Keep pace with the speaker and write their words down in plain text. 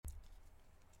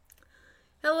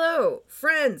Hello,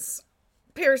 friends,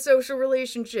 parasocial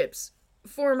relationships,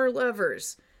 former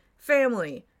lovers,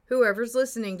 family, whoever's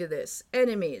listening to this,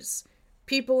 enemies,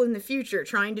 people in the future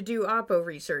trying to do Oppo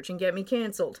research and get me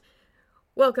canceled.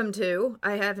 Welcome to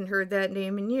I Haven't Heard That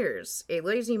Name in Years, a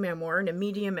lazy memoir and a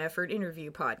medium effort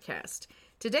interview podcast.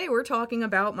 Today we're talking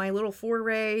about my little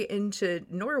foray into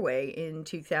Norway in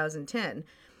 2010.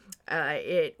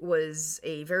 It was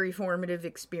a very formative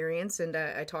experience, and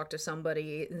I talked to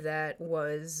somebody that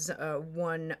was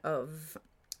one of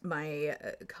my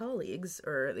colleagues,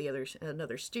 or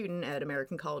another student at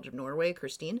American College of Norway,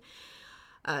 Kristine.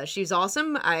 She's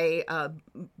awesome. I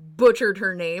butchered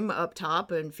her name up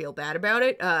top and feel bad about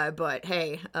it. But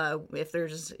hey,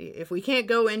 if we can't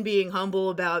go in being humble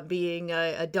about being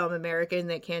a dumb American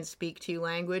that can't speak two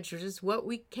languages, what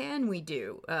we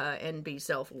do and be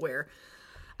self-aware.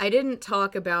 I didn't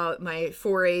talk about my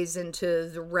forays into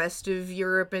the rest of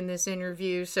Europe in this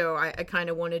interview, so I kind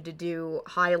of wanted to do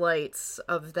highlights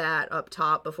of that up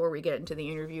top before we get into the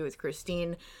interview with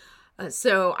Kristine.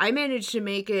 So I managed to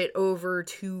make it over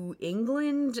to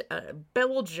England,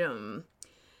 Belgium,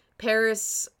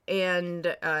 Paris,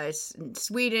 and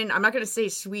Sweden. I'm not going to say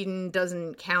Sweden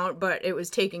doesn't count, but it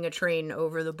was taking a train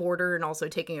over the border and also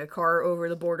taking a car over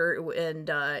the border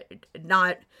and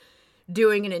not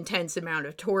doing an intense amount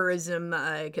of tourism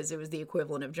because it was the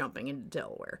equivalent of jumping into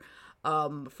Delaware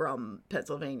from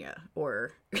Pennsylvania,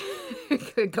 or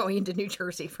going into New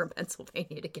Jersey from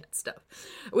Pennsylvania to get stuff,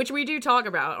 which we do talk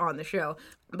about on the show.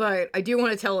 But I do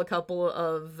want to tell a couple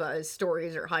of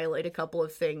stories or highlight a couple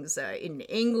of things. In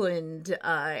England,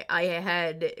 I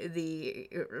had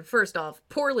first off,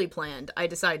 poorly planned. I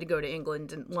decided to go to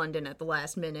England and London at the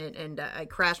last minute, and I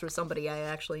crashed with somebody I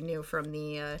actually knew from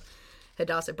the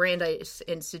Hadassah Brandeis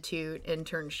Institute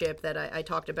internship that I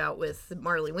talked about with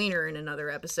Marley Wiener in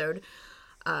another episode.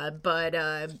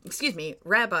 Excuse me,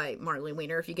 Rabbi Marley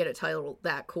Wiener. If you get a title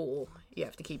that cool, you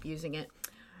have to keep using it.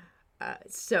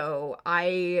 So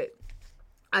I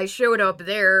showed up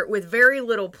there with very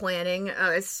little planning,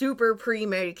 super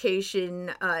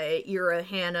pre-medication era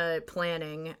Hannah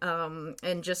planning,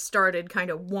 and just started kind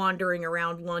of wandering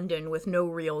around London with no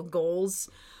real goals.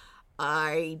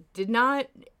 I did not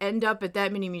end up at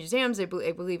that many museums. I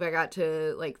believe I got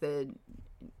to like the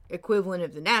equivalent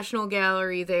of the National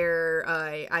Gallery there.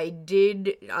 I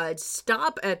did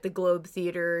stop at the Globe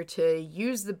Theater to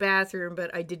use the bathroom, but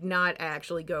I did not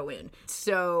actually go in.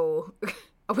 So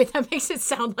wait, that makes it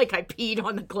sound like I peed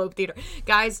on the Globe Theater.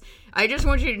 Guys, I just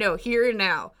want you to know here and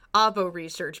now, Oppo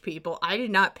research people, I did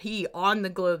not pee on the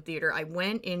Globe Theater. I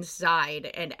went inside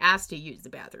and asked to use the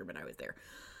bathroom, and I was there.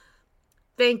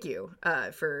 Thank you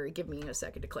for giving me a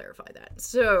second to clarify that.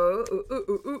 So,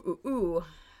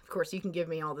 of course, you can give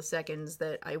me all the seconds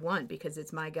that I want because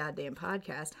it's my goddamn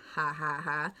podcast. Ha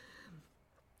ha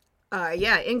ha.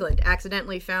 England.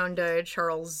 Accidentally found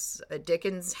Charles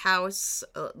Dickens' house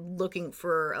looking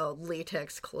for a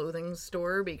latex clothing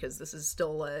store because this is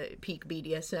still peak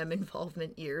BDSM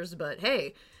involvement years. But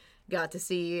hey, got to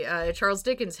see Charles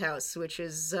Dickens' house, which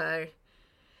is,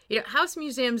 house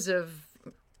museums of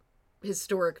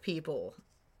historic people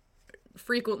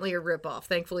frequently a ripoff.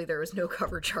 Thankfully there was no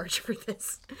cover charge for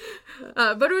this,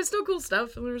 but it was still cool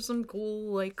stuff. There was some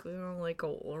cool like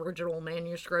original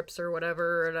manuscripts or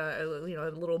whatever, and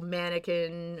a little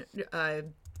mannequin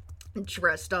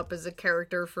dressed up as a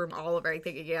character from Oliver. I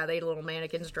think they had little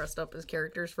mannequins dressed up as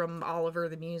characters from Oliver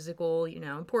the musical.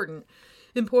 Important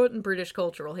British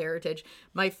cultural heritage.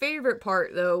 My favorite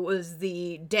part though was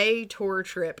the day tour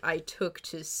trip I took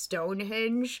to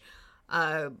Stonehenge.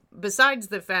 Besides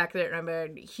the fact that I'm a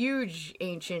huge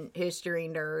ancient history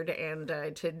nerd, and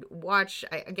to watch,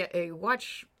 I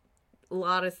watch a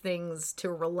lot of things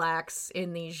to relax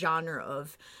in the genre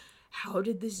of how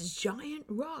did this giant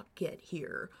rock get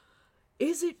here?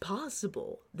 Is it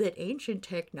possible that ancient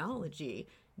technology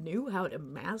knew how to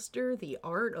master the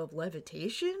art of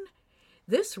levitation?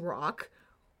 This rock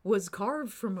was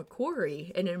carved from a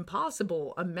quarry an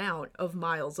impossible amount of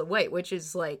miles away, which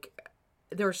is like,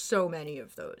 there's so many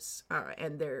of those,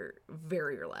 and they're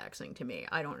very relaxing to me.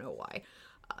 I don't know why.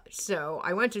 So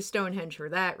I went to Stonehenge for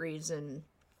that reason.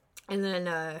 And then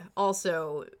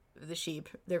also the sheep,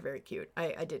 they're very cute.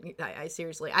 I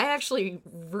seriously, I actually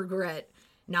regret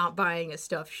not buying a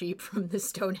stuffed sheep from the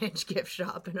Stonehenge gift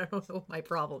shop, and I don't know what my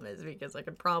problem is because I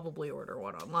could probably order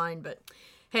one online, but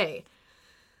hey,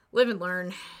 live and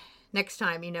learn. Next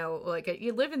time,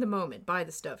 you live in the moment, buy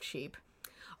the stuffed sheep.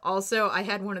 Also, I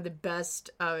had one of the best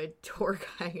tour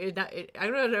guide. I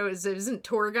don't know, it isn't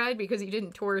tour guide because he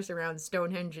didn't tour us around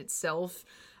Stonehenge itself.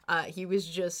 He was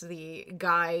just the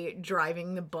guy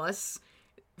driving the bus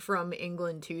from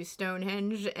England to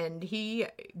Stonehenge, and he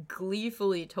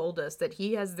gleefully told us that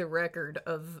he has the record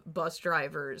of bus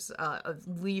drivers of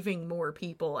leaving more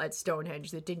people at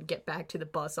Stonehenge that didn't get back to the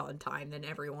bus on time than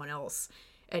everyone else.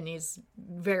 And he's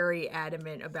very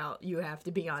adamant about, you have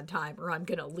to be on time or I'm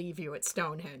gonna leave you at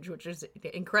Stonehenge, which is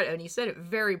incredible. And he said it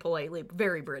very politely,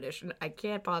 very British, and I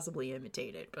can't possibly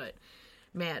imitate it, but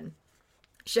man,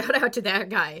 shout out to that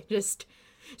guy. Just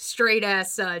straight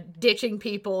ass ditching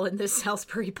people in the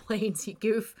Salisbury Plains, you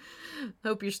goof.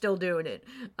 Hope you're still doing it.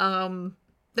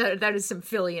 That is some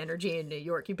Philly energy in New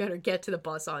York. You better get to the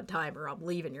bus on time or I'm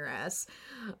leaving your ass.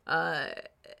 And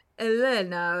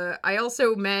then I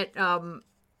also met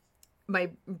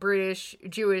my British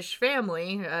Jewish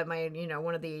family, my,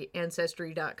 one of the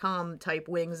Ancestry.com type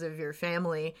wings of your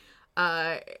family,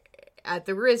 at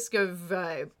the risk of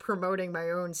promoting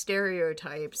my own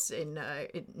stereotypes in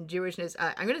Jewishness.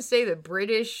 I'm going to say the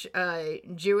British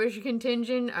Jewish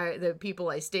contingent, both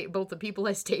the people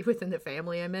I stayed with and the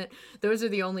family I met, those are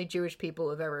the only Jewish people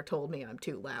who've ever told me I'm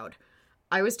too loud.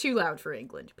 I was too loud for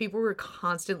England. People were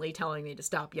constantly telling me to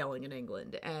stop yelling in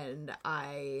England, and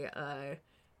I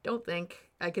don't think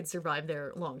I could survive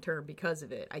there long term because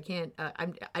of it. I can't.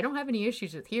 I don't have any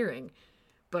issues with hearing,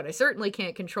 but I certainly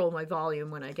can't control my volume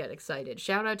when I get excited.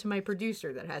 Shout out to my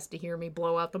producer that has to hear me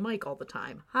blow out the mic all the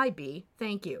time. Hi, B.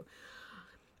 Thank you.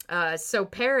 So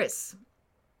Paris.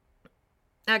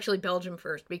 Actually, Belgium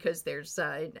first, because there's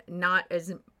not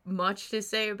as much to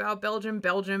say about Belgium.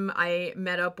 Belgium, I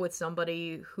met up with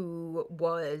somebody who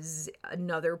was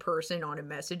another person on a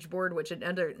message board, which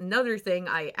another thing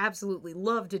I absolutely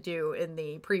love to do in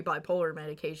the pre-bipolar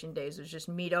medication days was just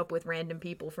meet up with random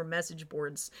people from message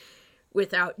boards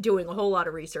without doing a whole lot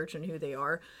of research on who they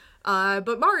are.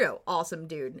 But Mario, awesome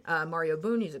dude. Mario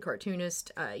Boone, he's a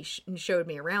cartoonist. He showed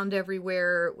me around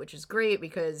everywhere, which is great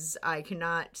because I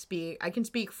can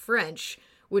speak French,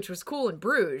 which was cool in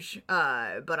Bruges,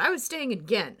 but I was staying in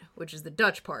Ghent, which is the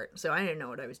Dutch part, so I didn't know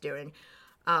what I was doing.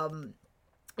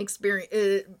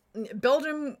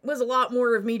 Belgium was a lot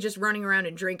more of me just running around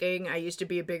and drinking. I used to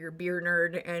be a bigger beer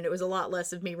nerd, and it was a lot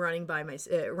less of me running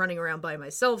around by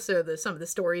myself, so some of the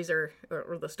stories are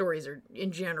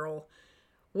in general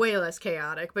way less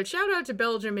chaotic. But shout out to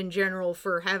Belgium in general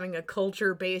for having a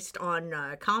culture based on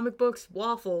comic books,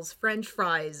 waffles, French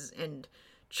fries, and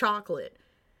chocolate.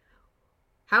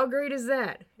 How great is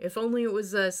that? If only it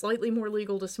was slightly more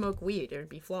legal to smoke weed, it would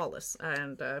be flawless.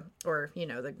 And, or,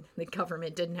 the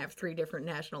government didn't have 3 different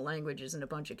national languages and a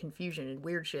bunch of confusion and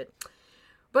weird shit.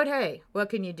 But hey, what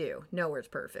can you do? Nowhere's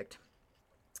perfect.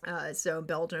 So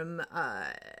Belgium,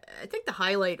 I think the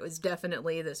highlight was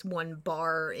definitely this one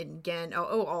bar in Ghent.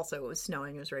 Also it was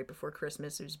snowing. It was right before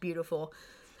Christmas. It was beautiful.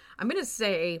 I'm going to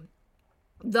say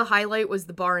the highlight was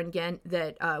the bar in Ghent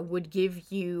that would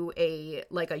give you a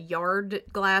yard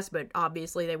glass, but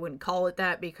obviously they wouldn't call it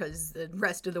that because the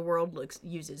rest of the world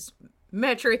uses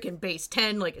metric and base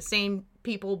 10 like the same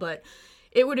people, but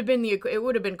it would have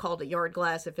been called a yard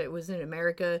glass if it was in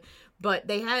America. But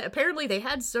they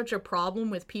had such a problem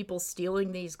with people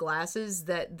stealing these glasses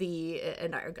that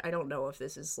I don't know if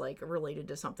this is related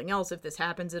to something else, if this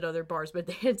happens at other bars, but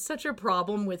they had such a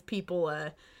problem with people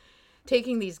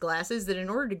taking these glasses that in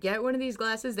order to get one of these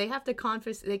glasses, they have to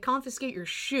confiscate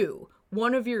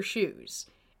one of your shoes,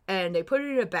 and they put it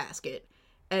in a basket,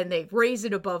 and they raise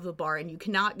it above the bar, and you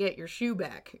cannot get your shoe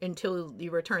back until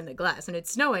you return the glass. And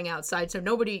it's snowing outside, so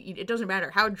it doesn't matter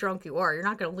how drunk you are, you're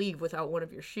not going to leave without one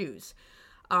of your shoes.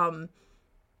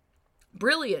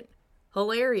 Brilliant.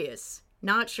 Hilarious.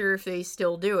 Not sure if they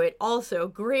still do it. Also,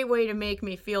 great way to make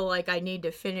me feel like I need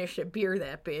to finish a beer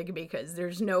that big, because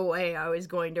there's no way I was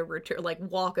going to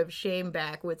walk of shame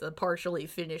back with a partially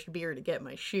finished beer to get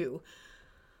my shoe.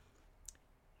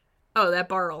 Oh, that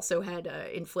bar also had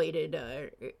inflated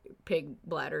pig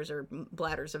bladders or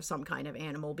bladders of some kind of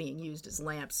animal being used as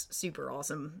lamps. Super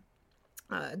awesome.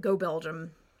 Go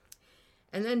Belgium.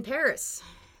 And then Paris.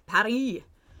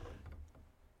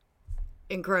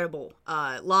 Incredible.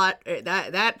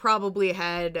 That probably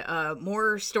had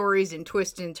more stories and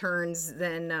twists and turns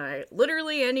than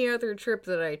literally any other trip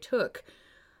that I took.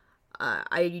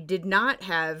 I did not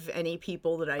have any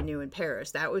people that I knew in Paris.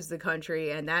 That was the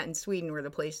country, and that and Sweden were the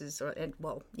places, and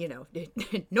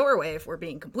Norway, if we're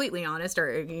being completely honest,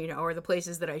 are the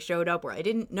places that I showed up where I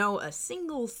didn't know a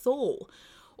single soul,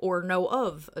 or know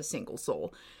of a single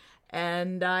soul.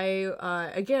 And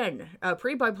I,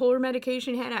 pre-bipolar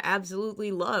medication, Hannah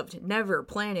absolutely loved never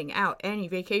planning out any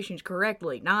vacations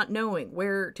correctly, not knowing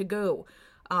where to go.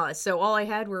 So all I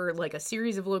had were a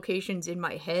series of locations in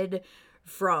my head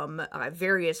from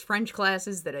various French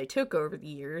classes that I took over the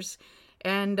years,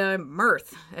 and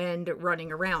mirth and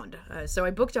running around. So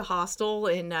I booked a hostel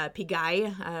in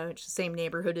Pigalle, which is the same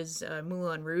neighborhood as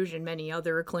Moulin Rouge and many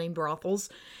other acclaimed brothels.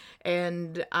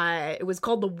 And it was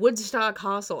called the Woodstock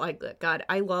Hostel.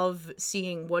 I love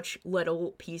seeing which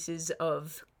little pieces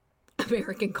of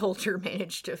American culture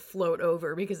managed to float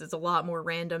over, because it's a lot more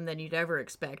random than you'd ever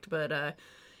expect. But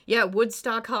yeah,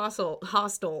 Woodstock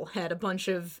Hostel had a bunch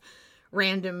of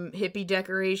random hippie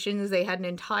decorations. They had an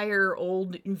entire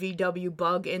old VW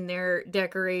bug in there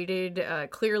decorated,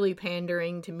 clearly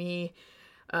pandering to me,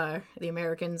 the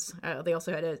Americans. They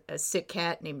also had a sick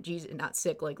cat named Jesus, not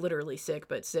sick like literally sick,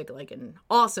 but sick like an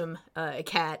awesome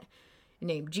cat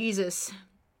named Jesus,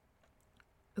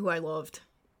 who I loved.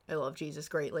 I love Jesus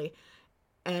greatly.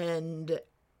 And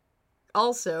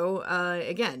also,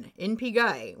 again, in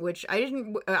Pigalle, which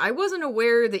I wasn't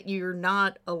aware that you're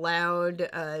not allowed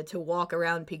to walk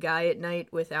around Pigalle at night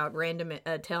without random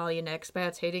Italian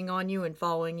expats hitting on you and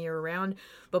following you around.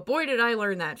 But boy, did I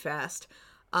learn that fast.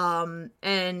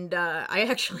 And I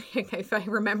actually, if I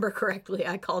remember correctly,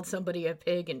 I called somebody a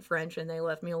pig in French and they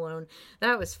left me alone.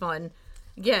 That was fun.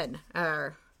 Again,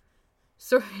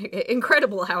 so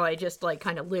incredible how I just like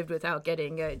kind of lived without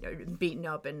getting beaten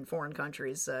up in foreign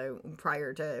countries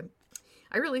prior to.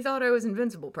 I really thought I was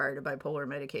invincible prior to bipolar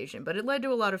medication, but it led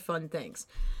to a lot of fun things.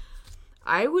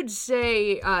 I would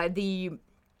say the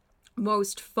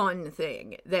most fun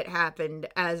thing that happened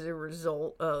as a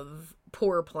result of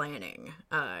poor planning,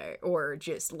 or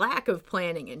just lack of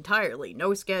planning entirely,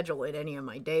 no schedule in any of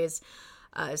my days.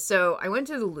 So I went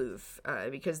to the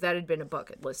Louvre, because that had been a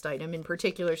bucket list item, in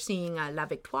particular seeing La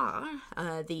Victoire,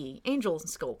 the angel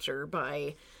sculpture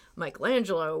by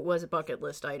Michelangelo, was a bucket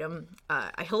list item.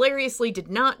 I hilariously did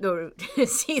not go to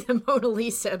see the Mona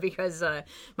Lisa because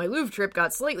my Louvre trip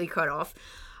got slightly cut off.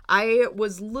 I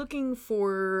was looking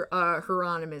for a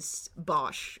Hieronymus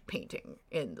Bosch painting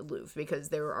in the Louvre because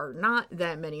there are not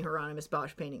that many Hieronymus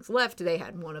Bosch paintings left. They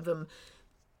had one of them.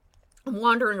 I'm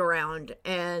wandering around,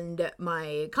 and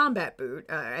my combat boot,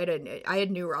 I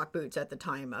had New Rock boots at the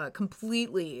time,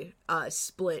 completely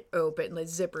split open, the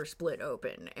zipper split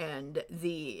open. And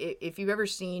if you've ever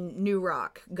seen New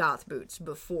Rock goth boots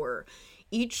before,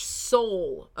 each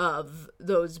sole of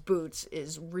those boots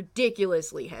is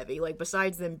ridiculously heavy. Like,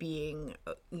 besides them being,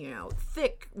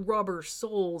 thick rubber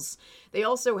soles, they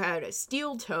also had a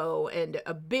steel toe and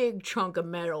a big chunk of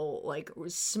metal, like,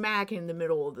 smack in the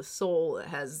middle of the sole that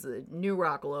has the New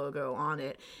Rock logo on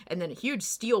it. And then a huge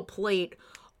steel plate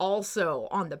also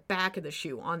on the back of the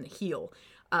shoe, on the heel.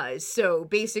 So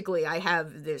basically I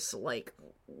have this, like,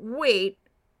 weight,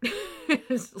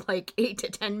 it's like 8 to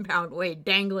 10 pound weight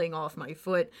dangling off my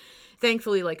foot.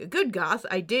 Thankfully, like a good goth,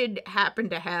 I did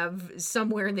happen to have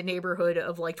somewhere in the neighborhood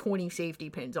of like 20 safety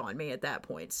pins on me at that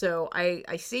point. So I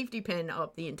safety pin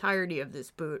up the entirety of this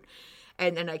boot,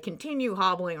 and then I continue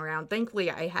hobbling around.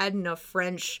 Thankfully, I had enough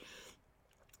French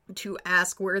to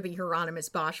ask where the Hieronymus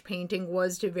Bosch painting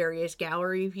was to various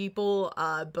gallery people,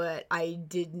 but I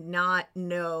did not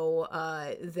know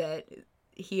that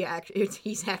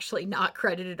he's actually not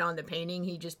credited on the painting.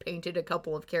 He just painted a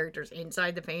couple of characters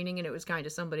inside the painting, and it was kind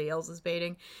of somebody else's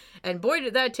painting. And boy,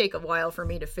 did that take a while for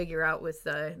me to figure out with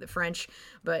the French.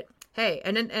 But hey,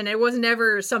 and it was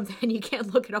never something, you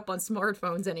can't look it up on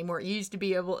smartphones anymore. You used to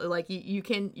be able, like, you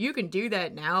can do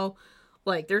that now.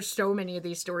 Like, there's so many of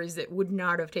these stories that would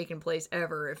not have taken place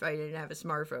ever if I didn't have a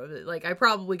smartphone. Like, I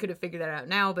probably could have figured that out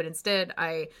now, but instead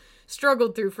I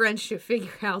struggled through French to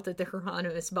figure out that the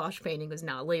Hieronymus Bosch painting was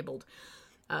not labeled.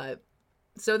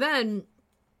 So then,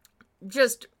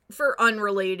 just for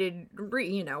unrelated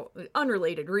reasons,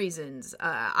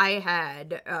 I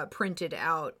had printed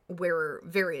out where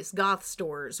various goth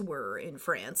stores were in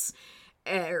France.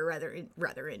 Or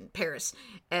rather in Paris.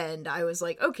 And I was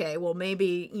like, okay, well,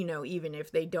 maybe, even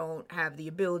if they don't have the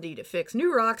ability to fix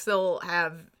New Rocks, they'll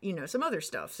have, some other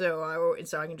stuff. So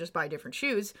I can just buy different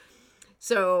shoes.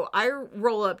 So I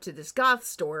roll up to this goth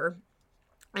store,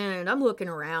 and I'm looking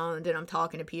around, and I'm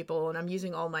talking to people, and I'm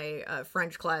using all my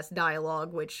French class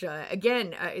dialogue, which,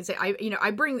 again,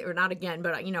 I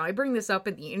bring this up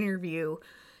in the interview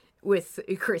with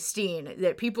Kristine,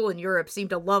 that people in Europe seem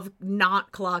to love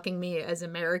not clocking me as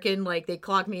American. Like, they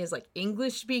clock me as, like,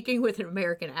 English speaking with an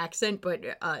American accent, but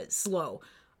slow,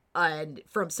 and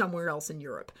from somewhere else in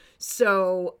Europe.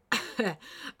 So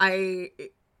I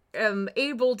am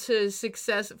able to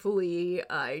successfully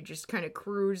just kind of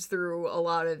cruise through a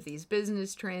lot of these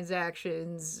business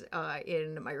transactions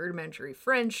in my rudimentary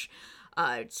French.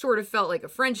 It sort of felt like a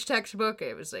French textbook.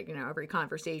 It was like, every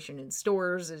conversation in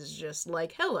stores is just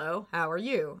like, hello, how are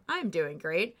you? I'm doing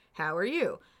great. How are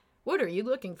you? What are you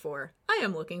looking for? I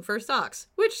am looking for socks.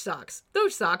 Which socks?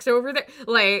 Those socks over there.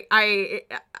 Like, I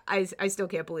still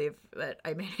can't believe that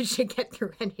I managed to get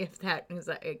through any of that. Because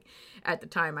at the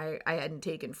time, I hadn't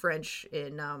taken French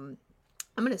in, I'm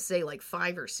going to say like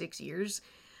 5 or 6 years.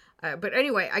 But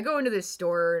anyway, I go into this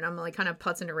store and I'm like kind of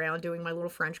putzing around doing my little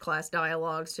French class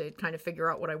dialogues to kind of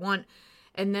figure out what I want.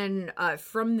 And then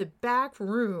from the back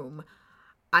room,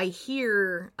 I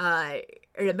hear an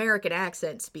American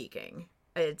accent speaking.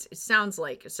 It sounds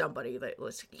like somebody that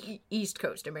was East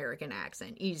Coast American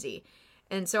accent, easy.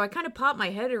 And so I kind of pop my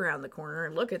head around the corner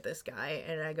and look at this guy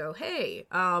and I go, hey,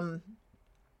 are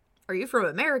you from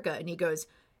America? And he goes,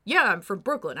 yeah, I'm from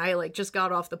Brooklyn. I like just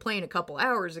got off the plane a couple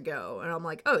hours ago. And I'm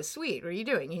like, oh, sweet. What are you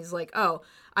doing? He's like, oh,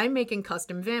 I'm making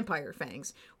custom vampire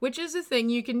fangs, which is a thing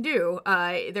you can do.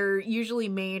 They're usually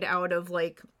made out of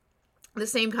like the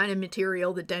same kind of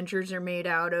material that dentures are made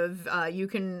out of. You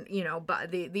can, buy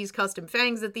these custom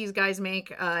fangs that these guys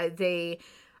make. They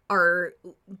are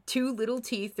 2 little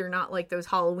teeth. They're not like those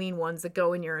Halloween ones that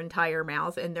go in your entire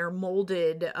mouth, and they're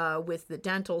molded with the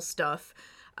dental stuff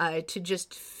to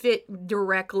just fit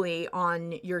directly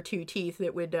on your 2 teeth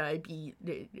that would be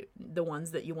the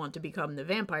ones that you want to become the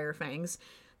vampire fangs,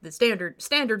 the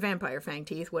standard vampire fang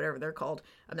teeth, whatever they're called.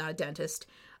 I'm not a dentist.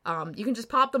 You can just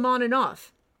pop them on and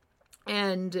off.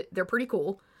 And they're pretty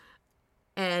cool.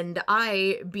 And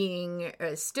I, being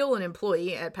still an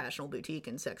employee at Passional Boutique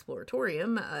and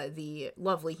Sexploratorium, the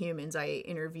lovely humans I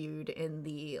interviewed in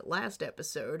the last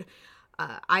episode,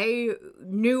 I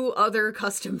knew other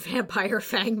custom vampire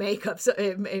fang makers,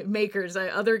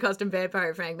 other custom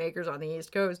vampire fang makers on the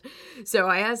East Coast. So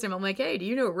I asked him, I'm like, hey, do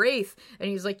you know Wraith? And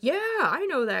he's like, yeah, I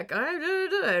know that guy.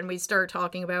 And we start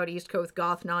talking about East Coast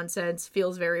goth nonsense.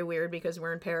 Feels very weird because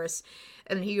we're in Paris.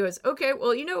 And he goes, okay,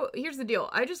 well, here's the deal.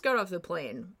 I just got off the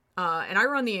plane. And I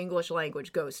run the English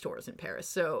language ghost tours in Paris.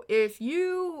 So if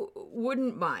you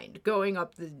wouldn't mind going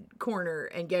up the corner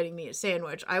and getting me a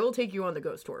sandwich, I will take you on the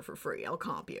ghost tour for free. I'll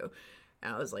comp you.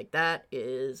 And I was like, that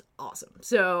is awesome.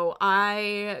 So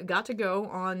I got to go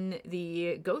on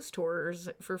the ghost tours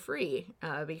for free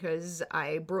because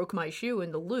I broke my shoe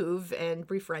in the Louvre and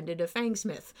befriended a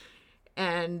fangsmith.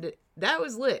 And that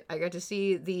was lit. I got to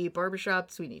see the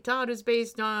barbershop Sweeney Todd is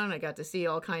based on. I got to see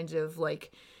all kinds of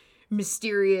like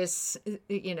mysterious,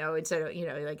 instead of,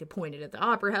 like it pointed at the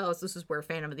opera house. This is where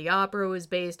Phantom of the Opera was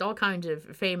based. All kinds of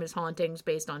famous hauntings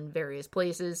based on various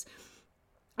places.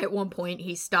 At one point,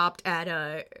 he stopped at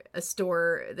a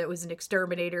store that was an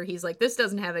exterminator. He's like, this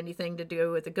doesn't have anything to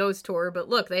do with the ghost tour, but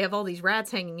look, they have all these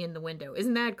rats hanging in the window.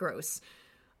 Isn't that gross?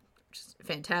 Just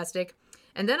fantastic.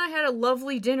 And then I had a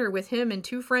lovely dinner with him and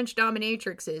 2 French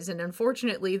dominatrixes, and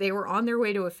unfortunately they were on their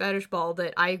way to a fetish ball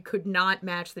that I could not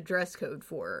match the dress code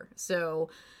for. So,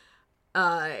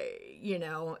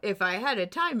 if I had a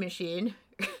time machine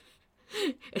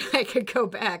and I could go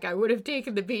back, I would have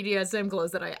taken the BDSM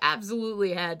clothes that I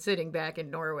absolutely had sitting back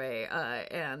in Norway,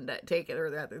 and taken,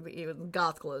 or even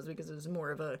goth clothes, because it was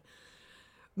more of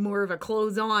a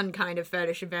clothes-on kind of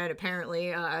fetish event,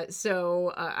 apparently.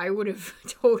 So I would have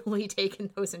totally taken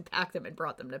those and packed them and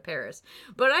brought them to Paris.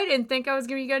 But I didn't think I was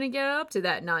going to get up to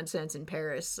that nonsense in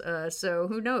Paris. So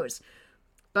who knows?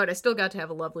 But I still got to have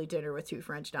a lovely dinner with 2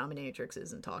 French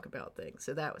dominatrixes and talk about things.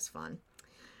 So that was fun.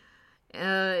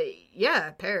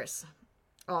 Yeah, Paris.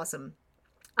 Awesome.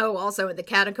 Oh, also at the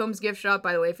Catacombs gift shop,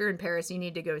 by the way, if you're in Paris, you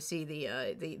need to go see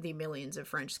the millions of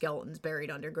French skeletons buried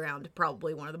underground.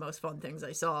 Probably one of the most fun things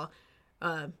I saw.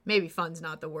 Maybe fun's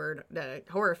not the word.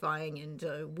 Horrifying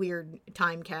and weird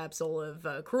time capsule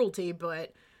of cruelty,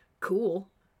 but cool.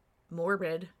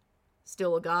 Morbid.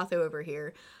 Still a goth over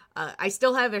here. I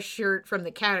still have a shirt from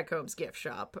the Catacombs gift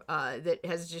shop that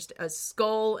has just a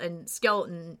skull and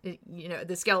skeleton,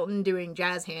 the skeleton doing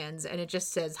jazz hands, and it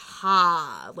just says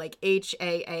ha, like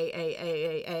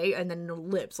H-A-A-A-A-A-A, and then the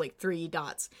lips, like 3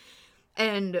 dots.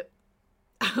 And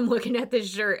I'm looking at this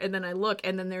shirt, and then I look,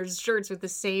 and then there's shirts with the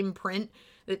same print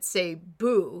that say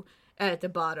boo at the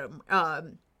bottom.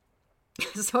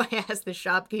 So I asked the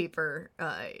shopkeeper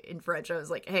in French, I was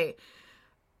like, hey,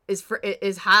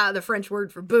 is ha the French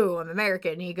word for boo? I'm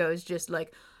American. And he goes just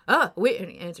like, oui, and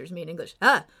he answers me in English.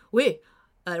 Oui.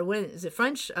 When the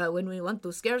French, when we want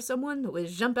to scare someone, we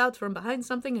jump out from behind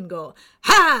something and go,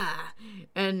 ha!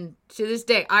 And to this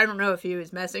day, I don't know if he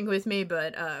was messing with me,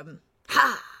 but,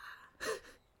 ha!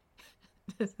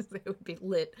 It would be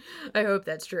lit. I hope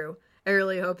that's true. I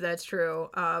really hope that's true.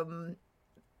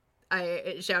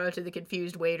 I shout out to the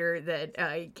confused waiter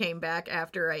that came back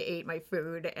after I ate my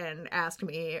food and asked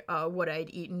me what I'd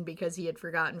eaten because he had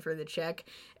forgotten for the check.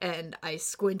 And I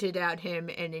squinted at him,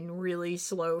 and in really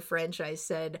slow French I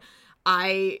said,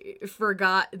 I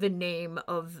forgot the name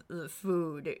of the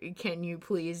food. Can you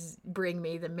please bring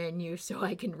me the menu so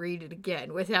I can read it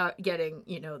again without getting,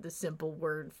 the simple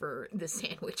word for the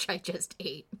sandwich I just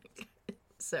ate?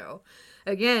 So,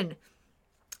 again,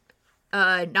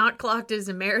 not clocked as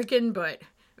American, but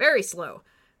very slow.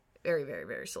 Very, very,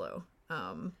 very slow.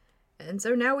 And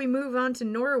so now we move on to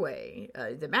Norway,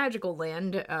 the magical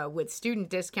land, with student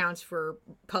discounts for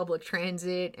public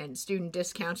transit and student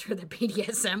discounts for the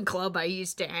BDSM club I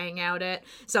used to hang out at,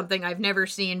 something I've never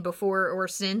seen before or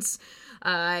since.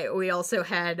 We also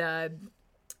had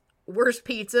worst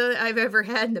pizza I've ever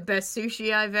had and the best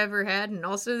sushi I've ever had, and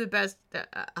also the best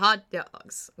hot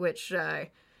dogs, which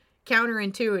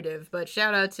counterintuitive, but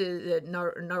shout out to the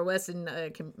Norwegian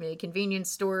convenience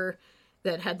store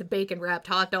that had the bacon-wrapped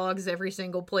hot dogs every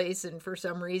single place, and for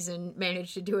some reason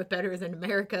managed to do it better than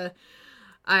America.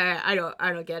 I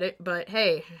don't get it, but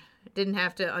hey, didn't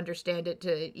have to understand it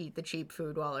to eat the cheap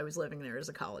food while I was living there as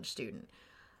a college student.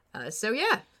 So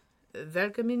yeah,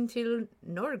 Velkomenn til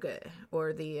Norge,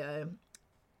 or the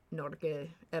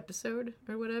Norge episode,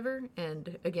 or whatever.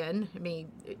 And again, me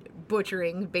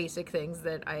butchering basic things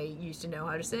that I used to know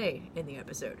how to say in the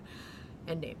episode,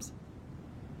 and names.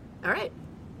 Alright.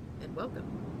 And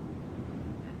welcome.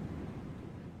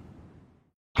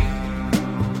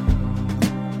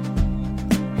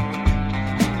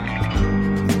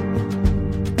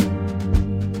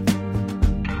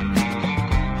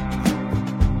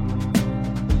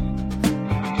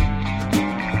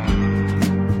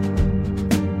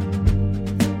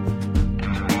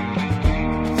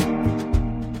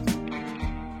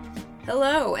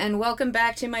 Hello, and welcome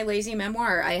back to my lazy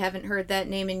memoir. I haven't heard that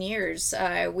name in years.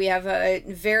 We have a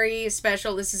very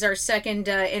special, this is our second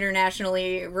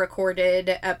internationally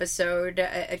recorded episode,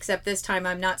 except this time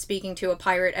I'm not speaking to a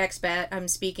pirate expat, I'm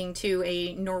speaking to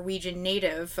a Norwegian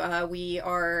native. We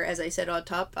are, as I said on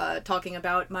top, talking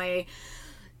about my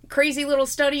crazy little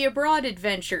study abroad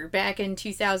adventure back in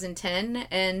 2010,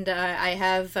 and I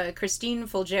have Kristine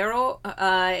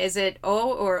Folgerø. Is it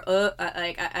O or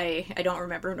I don't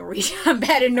remember Norwegian. I'm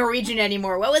bad in Norwegian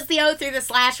anymore. What was the O through the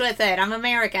slash with it? I'm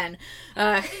American.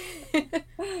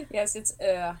 Yes, it's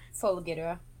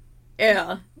Folgerø.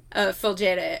 Yeah.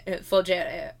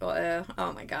 Folgerø.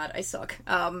 Oh my god, I suck.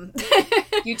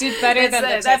 You did better than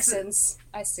the Texans.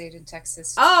 I stayed in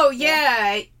Texas. Oh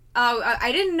yeah. Oh,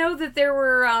 I didn't know that there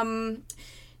were,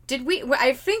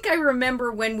 I think I remember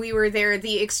when we were there,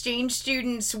 the exchange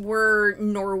students were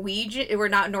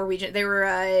not Norwegian, they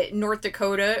were, North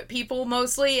Dakota people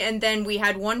mostly, and then we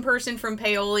had one person from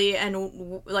Paoli, and,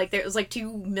 there was,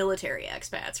 two military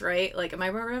expats, right? Am I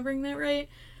remembering that right?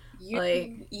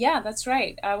 Yeah, that's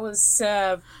right. I was,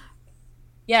 there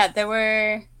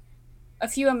were a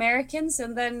few Americans,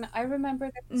 and then I remember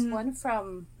there was one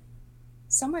from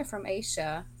somewhere from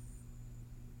Asia.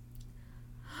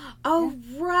 Oh,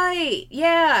 right.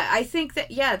 Yeah, I think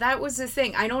that was the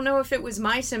thing. I don't know if it was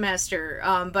my semester,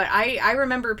 but I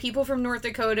remember people from North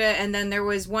Dakota, and then there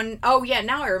was one, oh yeah,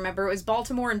 now I remember, it was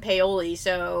Baltimore and Paoli,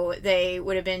 so they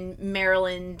would have been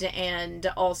Maryland and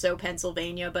also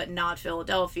Pennsylvania, but not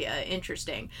Philadelphia.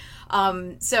 Interesting.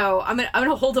 So I'm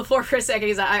gonna hold the floor for a second,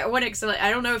 because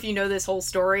I don't know if you know this whole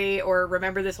story, or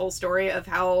remember this whole story of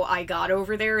how I got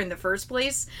over there in the first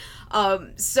place.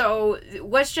 So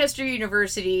Westchester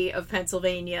University of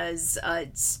Pennsylvania's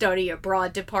study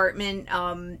abroad department,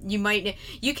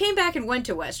 you came back and went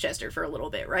to Westchester for a little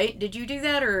bit, right? Did you do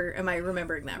that, or am I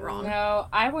remembering that wrong? No,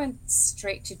 I went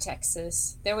straight to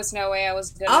Texas. There was no way I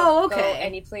was gonna go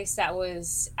any place that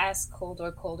was as cold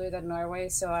or colder than Norway,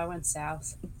 so I went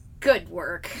south. Good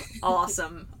work.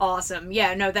 Awesome.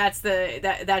 Yeah, no, that's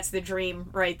the dream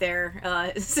right there.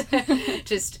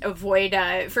 Just avoid,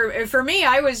 for me,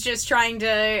 I was just trying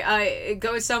to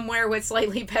go somewhere with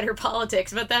slightly better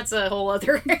politics, but that's a whole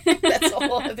other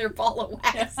ball of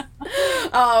wax.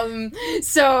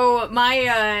 So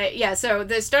so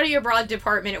the study abroad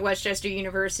department at Westchester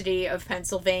University of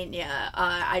Pennsylvania,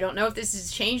 I don't know if this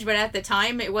has changed, but at the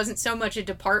time it wasn't so much a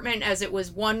department as it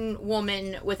was one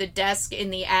woman with a desk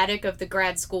in the attic of the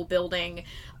grad school building,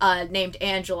 named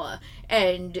Angela,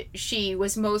 and she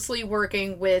was mostly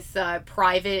working with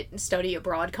private study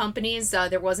abroad companies.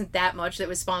 There wasn't that much that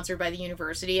was sponsored by the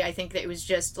university. I think that it was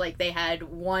just they had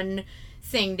one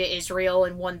thing to Israel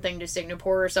and one thing to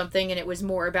Singapore or something, and it was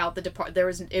more about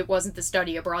it wasn't the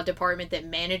study abroad department that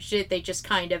managed it. They just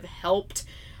kind of helped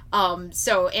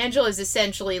So Angela is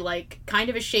essentially like kind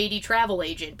of a shady travel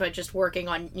agent, but just working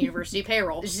on university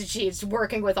payroll. She's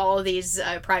working with all of these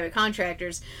private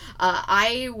contractors.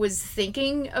 I was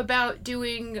thinking about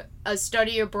doing a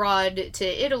study abroad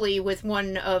to Italy with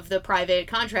one of the private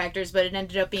contractors, but it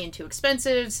ended up being too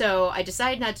expensive, so I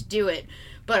decided not to do it.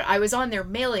 But I was on their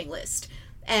mailing list,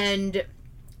 and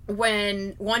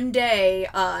when one day,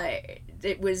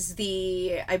 it was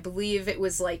I believe it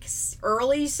was like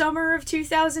early summer of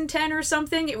 2010 or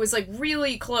something. It was like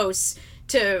really close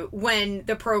to when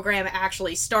the program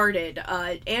actually started.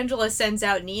 Angela sends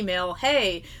out an email,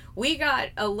 hey, we got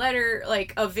a letter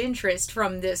like of interest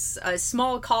from this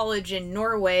small college in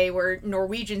Norway where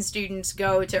Norwegian students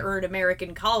go to earn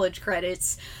American college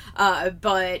credits.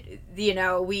 But, you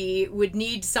know, we would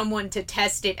need someone to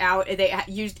test it out. They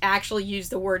actually used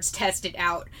the words test it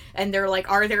out. And they're like,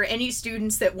 are there any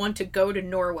students that want to go to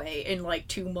Norway in like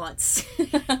 2 months?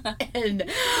 And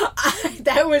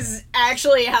that was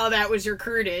actually how that was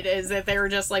recruited, is that they were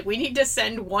just like, we need to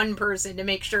send one person to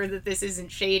make sure that this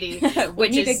isn't shady. We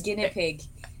need a guinea pig.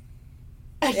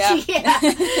 Yeah. Yeah.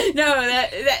 No,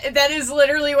 that is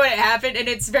literally what happened, and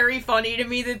it's very funny to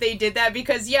me that they did that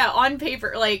because, yeah, on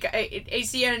paper, like,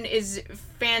 ACN is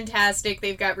fantastic.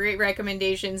 They've got great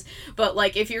recommendations, but,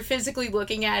 like, if you're physically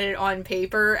looking at it on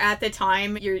paper at the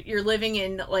time, you're living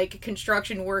in, like,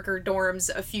 construction worker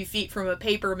dorms a few feet from a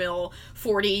paper mill,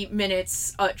 40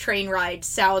 minutes train ride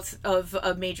south of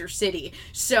a major city.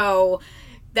 So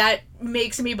that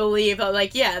makes me believe,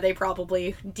 like, yeah, they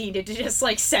probably needed to just,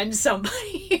 like, send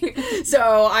somebody. So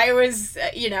I was,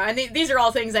 you know, and these are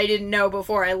all things I didn't know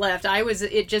before I left. I was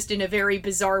just in a very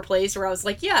bizarre place where I was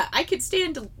like, yeah, I could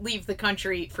stand to leave the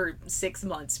country for 6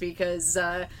 months because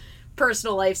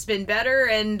personal life's been better,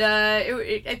 and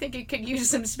I think it could use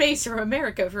some space from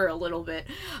America for a little bit.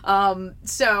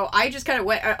 So I just kind of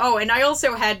went, and I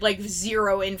also had like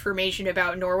zero information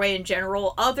about Norway in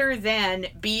general, other than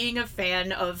being a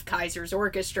fan of Kaiser's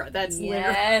Orchestra. That's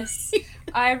yes.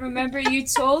 I remember you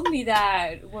told me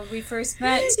that when we first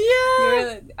met.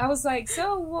 Yeah. I was like,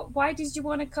 so why did you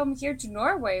want to come here to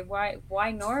Norway?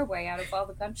 Why Norway out of all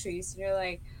the countries? And you're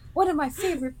like, one of my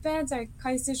favorite bands are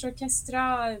Kaiser's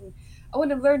Orchestra, and I want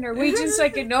to learn Norwegian so I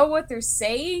can know what they're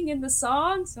saying in the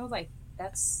songs. So I was like,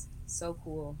 that's so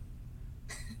cool.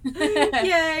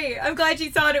 Yay! I'm glad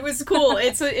you thought it was cool.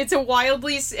 It's a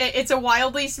wildly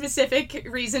specific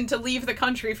reason to leave the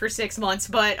country for 6 months,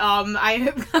 but I'm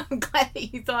glad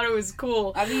that you thought it was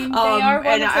cool. I mean, they are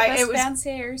one of the best bands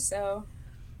here, so.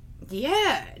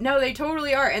 Yeah, no, they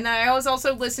totally are. And I was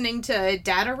also listening to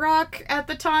Data Rock at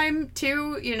the time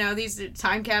too. You know, these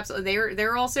time capsules.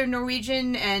 They're also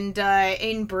Norwegian, and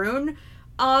Ain Brun.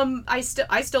 I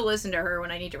still listen to her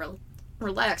when I need to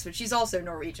relax, but she's also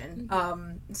Norwegian.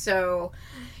 So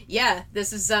yeah,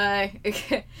 this is I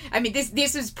mean,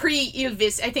 this is pre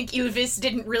Ylvis. I think Ylvis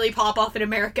didn't really pop off in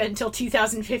America until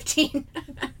 2015.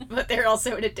 But they're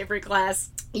also in a different class.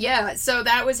 Yeah, so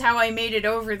that was how I made it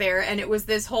over there, and it was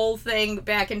this whole thing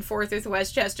back and forth with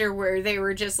Westchester where they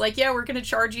were just like, yeah, we're going to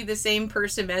charge you the same per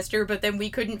semester, but then we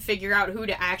couldn't figure out who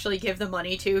to actually give the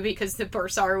money to because the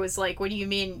bursar was like, what do you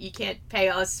mean you can't pay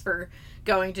us for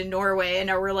going to Norway? And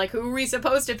we're like, who are we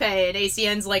supposed to pay? And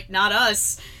ACN's like, not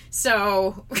us.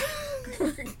 So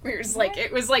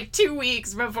it was like 2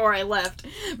 weeks before I left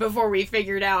before we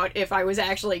figured out if I was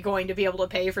actually going to be able to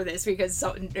pay for this, because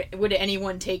would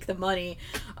anyone take the money?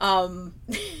 And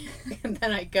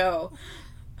then I go.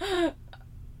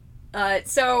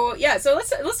 So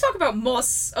let's talk about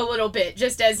Moss a little bit,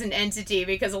 just as an entity,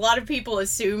 because a lot of people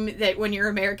assume that when you're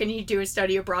American, you do a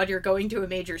study abroad, you're going to a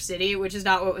major city, which is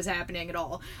not what was happening at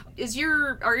all.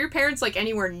 Are your parents like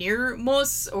anywhere near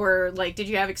Moss, or like did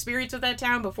you have experience with that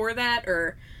town before that,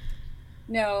 or?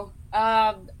 No,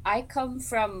 I come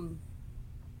from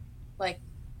like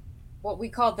what we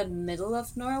call the middle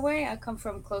of Norway. I come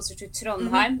from closer to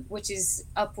Trondheim, which is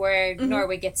up where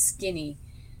Norway gets skinny.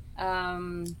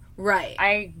 Right.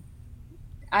 I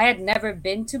had never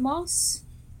been to Moss.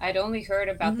 I'd only heard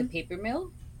about the paper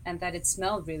mill and that it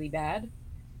smelled really bad.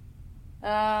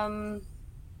 So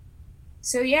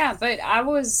yeah, but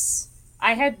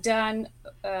I had done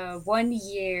 1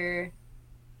 year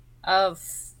of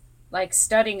like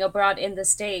studying abroad in the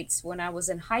States when I was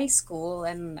in high school,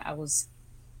 and I was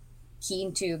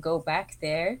keen to go back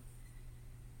there.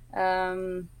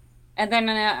 And then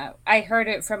I heard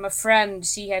it from a friend.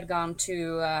 She had gone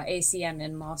to ACN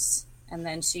in Moss, and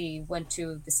then she went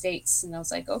to the States, and I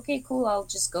was like, okay, cool, I'll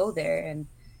just go there. And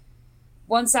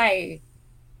once I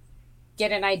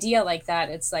get an idea like that,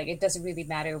 it's like, it doesn't really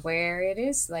matter where it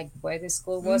is, like where the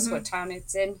school was, what town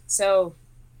it's in. So,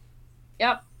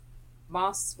 yep,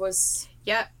 Moss was,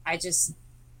 Yeah. I just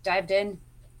dived in.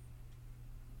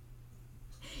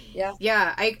 Yeah.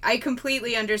 Yeah, I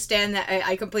completely understand that.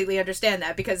 I completely understand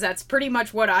that because that's pretty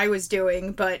much what I was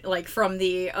doing, but like from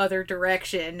the other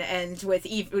direction and with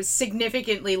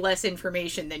significantly less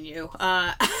information than you.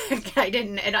 I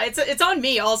didn't, and it's on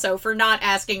me also for not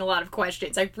asking a lot of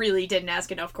questions. I really didn't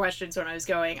ask enough questions when I was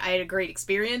going. I had a great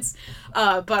experience,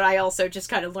 but I also just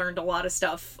kind of learned a lot of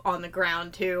stuff on the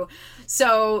ground too.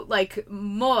 So, like,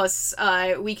 Moss,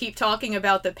 we keep talking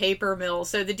about the paper mill.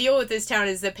 So the deal with this town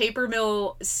is the paper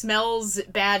mill smells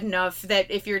bad enough that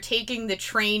if you're taking the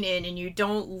train in and you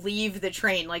don't leave the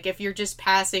train, like if you're just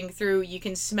passing through, you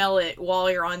can smell it while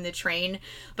you're on the train.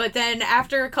 But then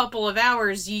after a couple of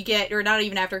hours, you get, or not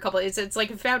even after a couple, it's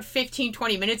like about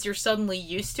 15-20 minutes, you're suddenly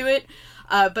used to it.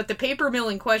 But the paper mill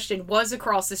in question was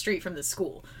across the street from the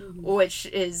school, which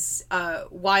is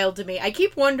wild to me. I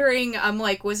keep wondering, I'm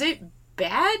like, was it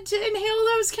bad to inhale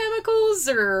those chemicals,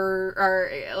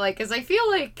 or like, because I feel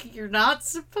like you're not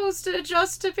supposed to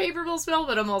adjust to paper mill smell,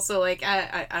 but I'm also like,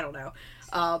 I don't know.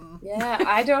 Yeah,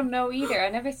 I don't know either. I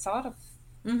never thought of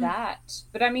that,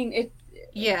 but I mean,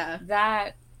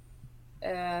 that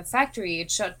factory,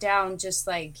 it shut down just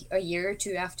like a year or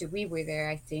two after we were there,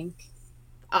 I think.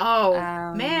 Oh,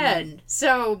 man.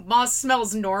 So Moss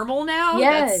smells normal now?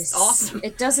 Yes. That's awesome.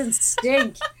 It doesn't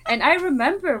stink. And I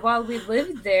remember while we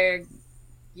lived there,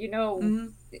 you know,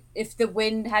 if the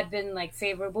wind had been like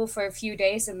favorable for a few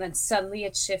days and then suddenly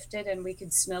it shifted and we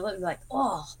could smell it, like,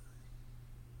 oh.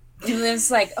 And then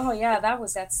it's like, oh yeah, that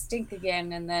was that stink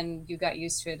again. And then you got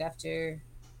used to it after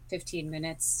 15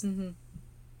 minutes.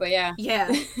 But yeah.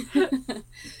 Yeah.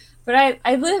 But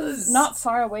I live not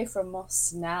far away from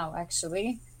Moss now,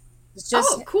 actually. It's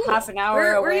just cool. half an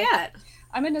hour away. Where are you at?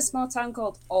 I'm in a small town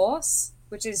called Ås,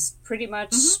 which is pretty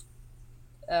much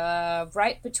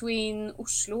right between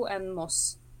Oslo and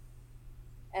Moss.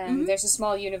 And there's a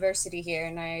small university here,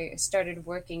 and I started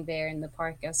working there in the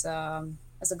park as a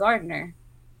gardener.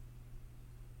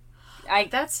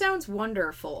 That sounds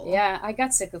wonderful. Yeah, I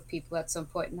got sick of people at some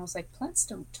point, and I was like, plants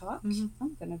don't talk.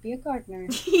 I'm going to be a gardener.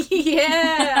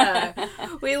 Yeah.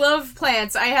 We love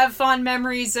plants. I have fond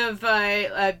memories of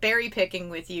berry picking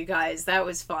with you guys. That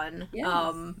was fun.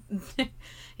 Yes.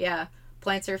 Yeah.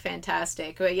 Plants are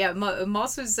fantastic. But yeah,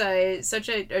 Moss was such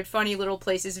a funny little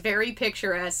place. It's very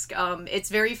picturesque. It's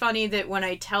very funny that when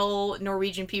I tell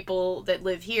Norwegian people that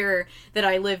live here that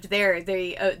I lived there,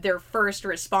 they their first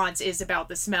response is about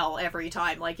the smell every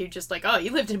time. Like, you're just like, oh,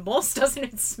 you lived in Moss, doesn't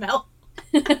it smell?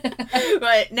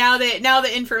 But now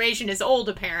the information is old,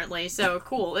 apparently. So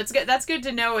cool. That's good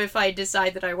to know if I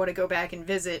decide that I want to go back and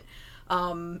visit.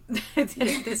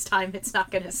 This time it's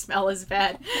not going to smell as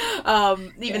bad,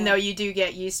 even though you do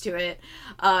get used to it.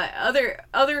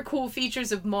 Other cool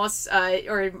features of Moss,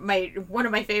 one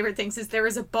of my favorite things is there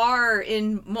was a bar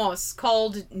in Moss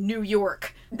called New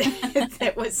York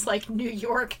that was like New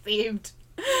York themed.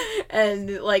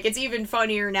 And like, it's even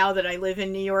funnier now that I live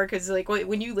in New York, because like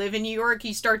when you live in New York,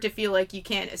 you start to feel like you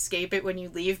can't escape it when you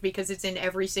leave, because it's in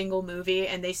every single movie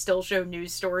and they still show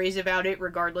news stories about it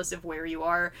regardless of where you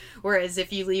are. Whereas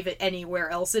if you leave it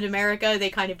anywhere else in America, they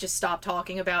kind of just stop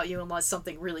talking about you unless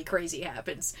something really crazy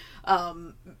happens.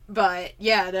 But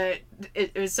yeah,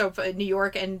 it was so fun, New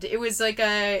York, and it was like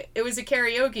a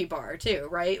karaoke bar too,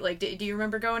 right? Like, do you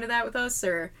remember going to that with us,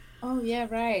 or? Oh yeah,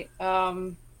 right.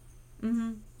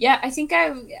 Yeah, I think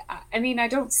I mean, I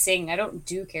don't sing, I don't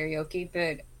do karaoke,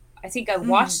 but I think I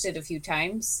watched it a few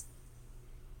times.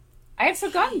 I had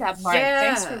forgotten that part.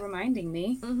 Yeah. Thanks for reminding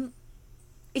me.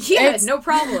 Yeah, no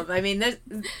problem. I mean, that's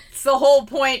the whole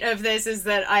point of this, is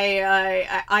that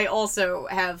I also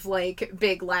have like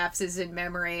big lapses in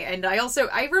memory, and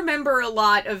I remember a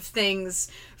lot of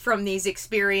things from these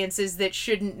experiences that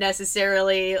shouldn't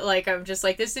necessarily, like, I'm just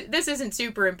like, this isn't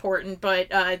super important, but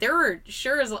there were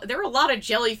a lot of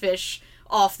jellyfish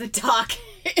off the dock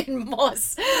in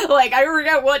Moss. Like, I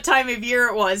forgot what time of year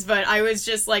it was, but I was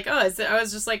just like,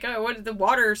 what, the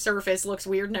water surface looks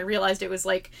weird, and I realized it was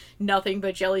like nothing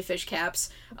but jellyfish caps,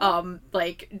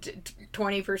 like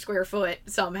 20 per square foot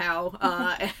somehow.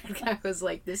 And I was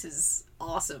like, this is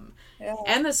awesome. Yeah.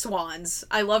 And the swans.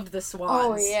 I loved the swans.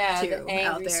 Oh yeah, too, the angry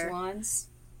out there. swans.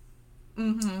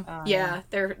 Yeah,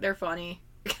 they're funny.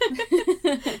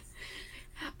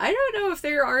 I don't know if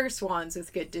there are swans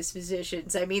with good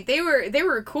dispositions. I mean, they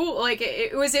were cool. Like,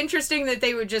 it was interesting that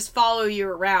they would just follow you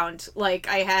around. Like,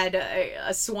 I had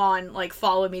a swan like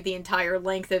follow me the entire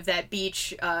length of that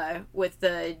beach with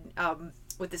the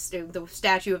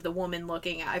statue of the woman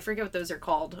looking. I forget what those are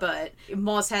called, but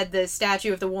Moss had the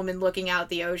statue of the woman looking out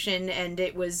the ocean, and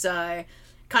it was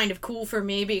kind of cool for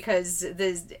me because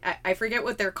I forget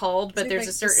what they're called, but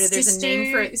there's there's a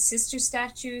name for it. Sister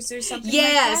statues or something. Yeah,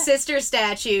 like that? sister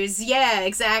statues. Yeah,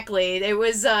 exactly. It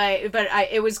was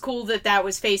it was cool that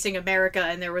was facing America,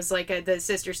 and there was like the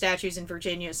sister statues in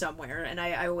Virginia somewhere. And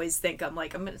I always think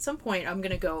at some point I'm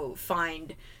gonna go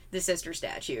find the sister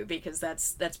statue because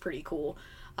that's pretty cool.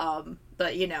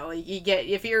 But you know,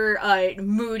 if you're a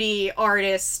moody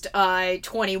artist,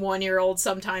 21-year-old,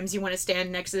 sometimes you want to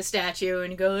stand next to the statue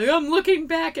and go, I'm looking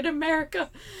back at America.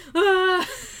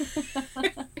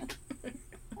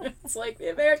 It's like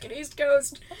the American East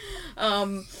Coast.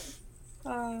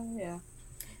 Yeah.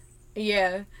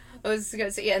 Yeah. I was gonna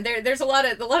say, yeah, there's a lot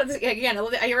of again,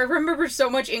 I remember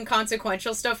so much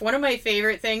inconsequential stuff. One of my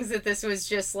favorite things that this was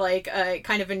just like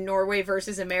kind of a Norway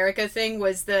versus America thing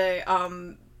was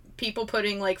the people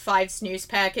putting like 5 snooze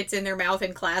packets in their mouth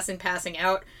in class and passing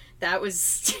out. That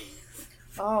was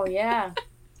Oh yeah.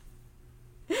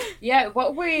 Yeah,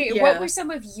 what were some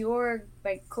of your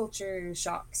like culture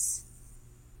shocks?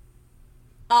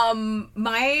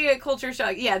 My culture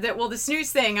shock, the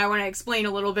snooze thing I want to explain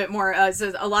a little bit more.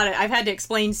 So I've had to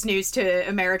explain snooze to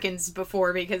Americans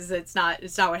before because it's not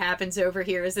what happens over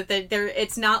here. Is that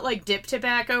it's not like dip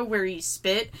tobacco where you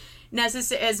spit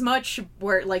as much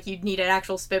where like you'd need an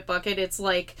actual spit bucket. It's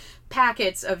like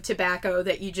packets of tobacco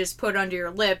that you just put under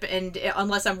your lip, and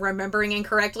unless I'm remembering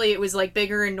incorrectly, it was like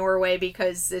bigger in Norway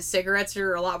because the cigarettes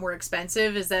are a lot more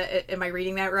expensive. Am I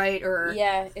reading that right? Or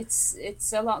yeah,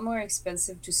 it's a lot more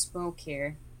expensive to smoke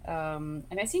here, and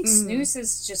I think snus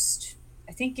is just,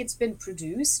 I think it's been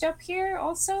produced up here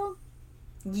also.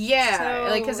 Yeah,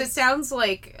 like because it sounds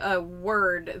like a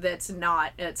word that's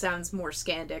not. It sounds more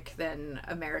Scandic than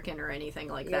American or anything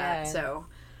like that. So.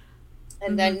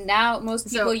 And then now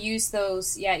most people use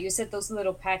those. Yeah, you said those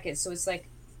little packets. So it's like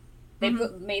they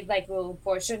made like little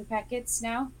portion packets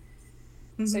now.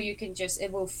 So you can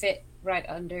it will fit right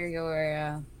under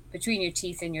your between your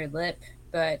teeth and your lip.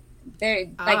 But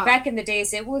like back in the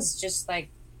days, it was just like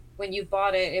when you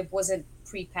bought it, it wasn't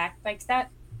pre-packed like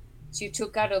that. So you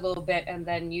took out a little bit and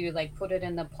then you like put it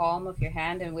in the palm of your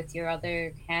hand, and with your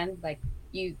other hand, like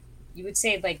you would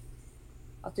say like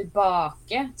at du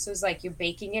bake. So it's like you're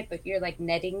baking it, but you're like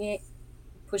netting it,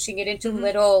 pushing it into a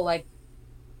little like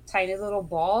tiny little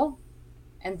ball,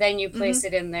 and then you place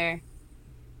it in there.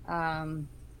 But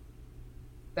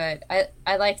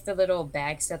I like the little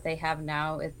bags that they have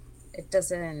now. It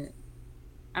doesn't.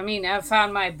 I mean, I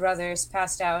found my brothers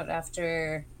passed out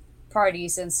after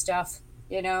parties and stuff.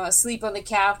 You know, asleep on the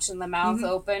couch and the mouth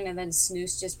open, and then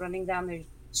snooze just running down their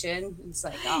chin. It's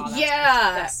like, oh,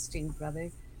 that's disgusting,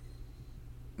 brother.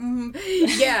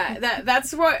 Yeah,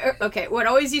 that's what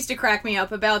always used to crack me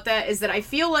up about that is that I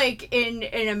feel like in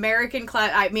an American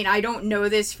class, I mean, I don't know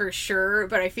this for sure,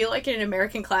 but I feel like in an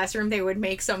American classroom they would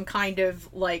make some kind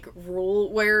of like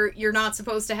rule where you're not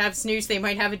supposed to have snooze. They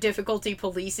might have a difficulty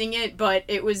policing it, but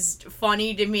it was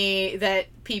funny to me that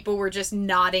people were just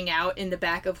nodding out in the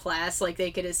back of class like they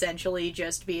could essentially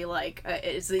just be like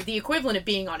it's the equivalent of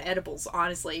being on edibles,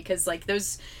 honestly, because like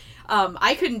those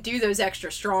I couldn't do those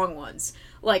extra strong ones.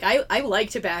 Like, I like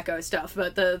tobacco stuff,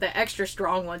 but the extra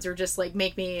strong ones are just, like,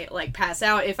 make me, like, pass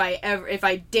out. If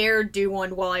I dare do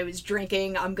one while I was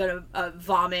drinking, I'm gonna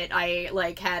vomit. I,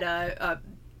 like, had a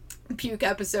puke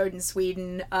episode in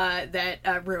Sweden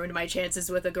that ruined my chances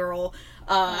with a girl.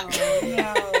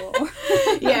 No.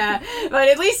 Yeah, but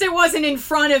at least it wasn't in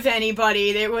front of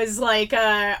anybody. It was like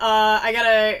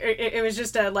it was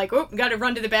just gotta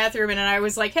run to the bathroom, and I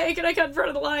was like, hey, can I cut in front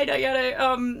of the line? I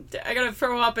gotta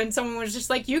throw up, and someone was just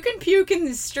like, you can puke in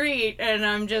the street, and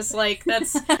I'm just like,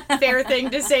 that's a fair thing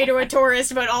to say to a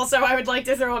tourist, but also I would like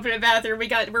to throw up in a bathroom.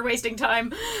 We're wasting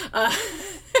time.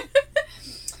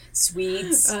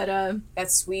 Swedes. But,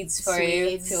 that's Swedes for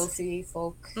you, filthy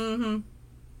folk.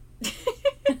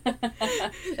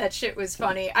 That shit was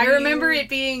funny. I remember it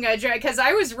being because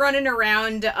I was running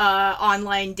around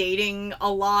online dating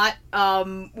a lot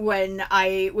when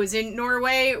I was in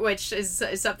Norway, which is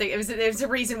something. It was a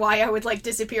reason why I would like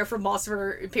disappear from Moss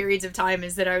for periods of time.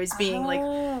 Is that I was being like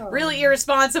really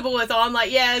irresponsible with online.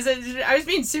 Yeah, I was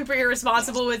being super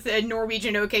irresponsible with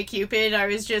Norwegian OkCupid. I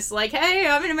was just like, hey,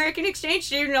 I'm an American exchange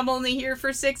student. I'm only here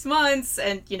for 6 months,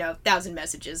 and 1,000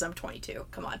 messages. I'm 22.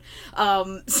 Come on.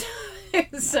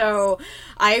 So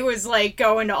I was like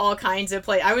going to all kinds of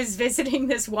places. I was visiting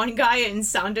this one guy in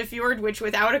Sandefjord, which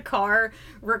without a car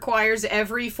requires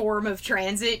every form of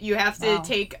transit. You have to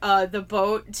take the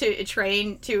boat to a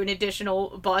train to an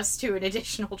additional bus to an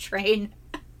additional train.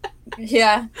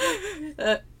 Yeah.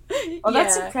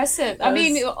 That's impressive. I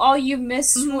mean, all you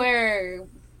missed were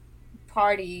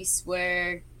parties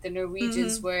where the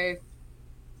Norwegians were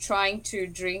trying to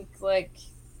drink like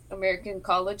American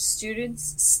college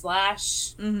students /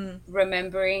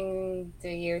 remembering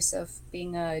the years of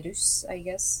being a Rus, I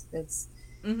guess. That's,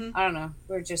 I don't know.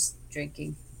 We're just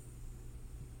drinking.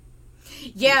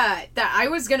 Yeah, that I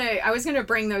was gonna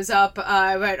bring those up.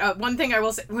 But one thing I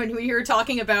will say, when we were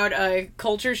talking about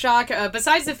culture shock,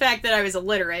 besides the fact that I was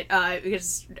illiterate,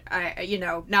 because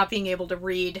not being able to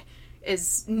read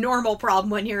is normal problem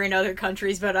when you're in other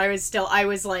countries, but I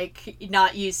was like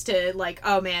not used to, like,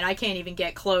 oh man, I can't even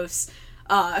get close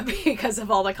because of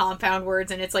all the compound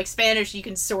words. And it's like Spanish, you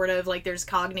can sort of, like, there's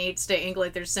cognates to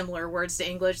English, there's similar words to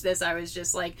English. This, I was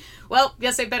just like, well,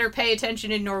 guess I better pay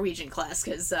attention in Norwegian class,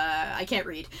 because I can't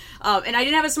read. And I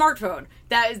didn't have a smartphone.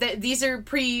 These are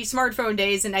pre-smartphone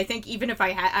days, and I think even if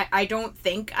I don't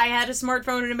think I had a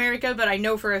smartphone in America, but I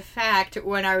know for a fact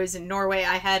when I was in Norway,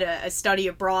 I had a study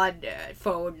abroad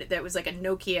phone that was like a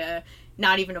Nokia,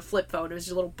 not even a flip phone, it was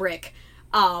a little brick.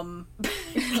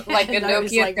 Like a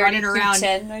Nokia like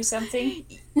 3310 or something.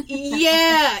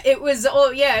 It was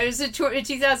a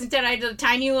 2010. I had a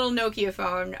tiny little Nokia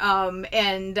phone,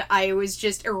 and I was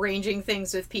just arranging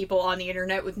things with people on the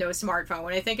internet with no smartphone.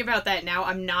 When I think about that now,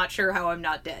 I'm not sure how I'm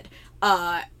not dead.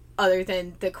 Other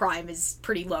than the crime is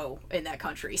pretty low in that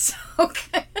country. So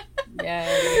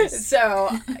yeah.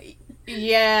 So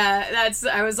yeah,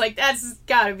 I was like, that's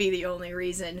gotta be the only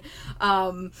reason.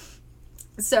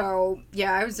 So,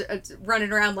 yeah, I was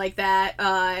running around like that,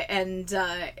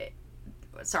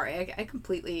 sorry, I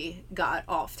completely got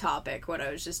off topic when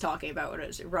I was just talking about when I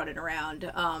was running around,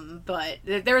 but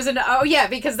there was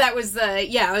because that was so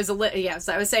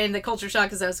I was saying the culture shock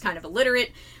because I was kind of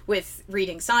illiterate with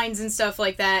reading signs and stuff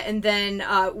like that, and then,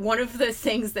 one of the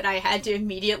things that I had to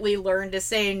immediately learn to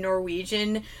say in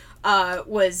Norwegian,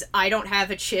 was I don't have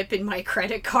a chip in my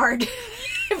credit card.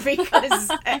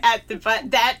 Because at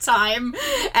that time,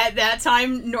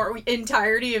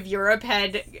 entirety of Europe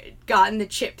had gotten the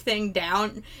chip thing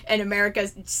down, and America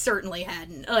certainly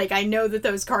hadn't. Like, I know that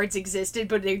those cards existed,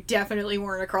 but they definitely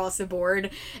weren't across the board,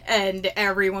 and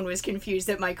everyone was confused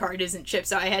that my card isn't chipped,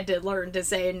 so I had to learn to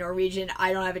say in Norwegian,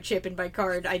 I don't have a chip in my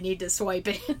card, I need to swipe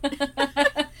it.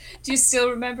 Do you still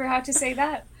remember how to say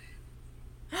that?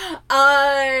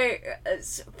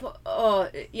 Because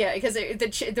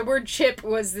the word chip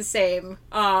was the same.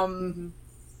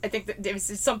 I think that there was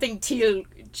something til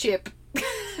chip.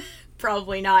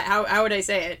 Probably not. How would I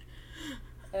say it?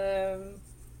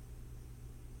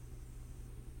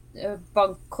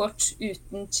 Bankkort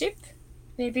uten chip,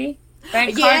 maybe.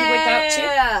 Bank card without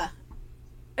chip.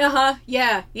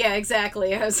 Yeah,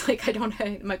 exactly. I was like, I don't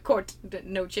have my court,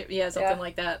 no chip. Yeah, something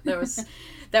like that. That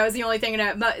was the only thing.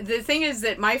 But the thing is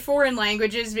that my foreign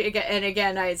languages, and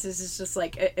again, this is just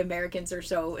like Americans are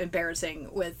so embarrassing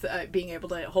with being able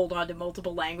to hold on to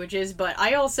multiple languages. But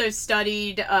I also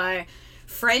studied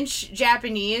French,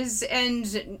 Japanese,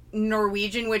 and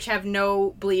Norwegian, which have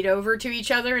no bleed over to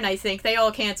each other, and I think they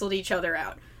all canceled each other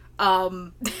out.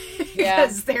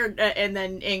 Because they're, and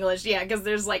then English, because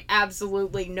there's like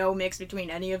absolutely no mix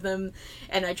between any of them,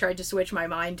 and I tried to switch my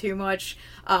mind too much,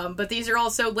 but these are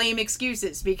also lame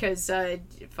excuses, because,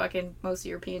 fucking most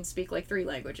Europeans speak like 3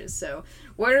 languages, so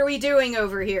what are we doing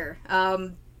over here?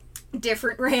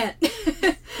 Different rant.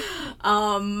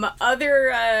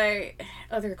 Other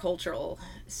cultural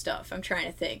stuff, I'm trying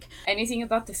to think. Anything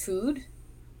about the food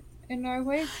in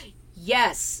Norway?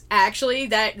 Yes, actually,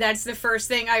 that's the first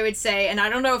thing I would say, and I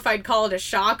don't know if I'd call it a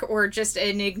shock or just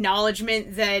an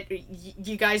acknowledgement that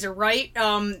you guys are right,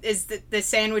 is the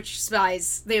sandwich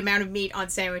size, the amount of meat on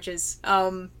sandwiches.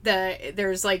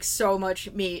 There's like so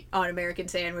much meat on American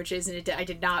sandwiches, and I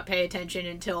did not pay attention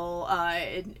until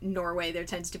in Norway there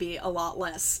tends to be a lot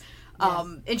less.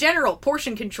 In general,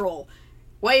 portion control,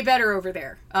 way better over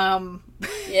there.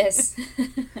 Yes.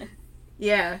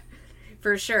 Yeah.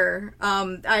 For sure.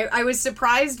 I was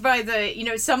surprised by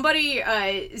somebody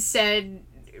said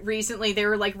recently, they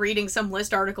were like reading some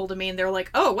list article to me, and they're like,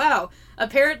 oh wow,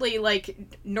 apparently like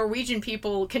Norwegian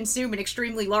people consume an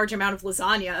extremely large amount of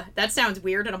lasagna. That sounds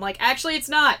weird. And I'm like, actually it's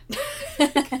not.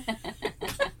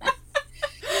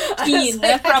 Kine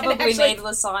probably made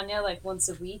lasagna like once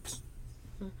a week.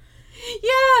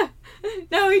 Yeah.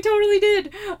 No, he totally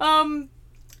did.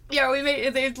 Yeah, we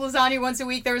made lasagna once a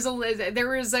week. There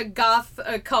was a goth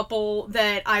couple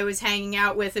that I was hanging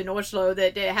out with in Oslo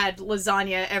that had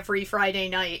lasagna every Friday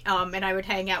night, and I would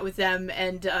hang out with them,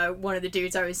 and one of the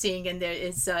dudes I was seeing, and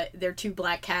their 2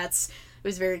 black cats. It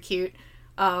was very cute.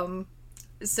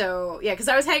 So, yeah, because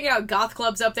I was hanging out at goth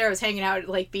clubs up there, I was hanging out at,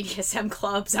 like, BDSM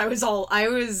clubs, I was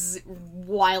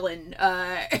wildin',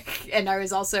 and I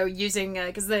was also using,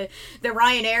 because the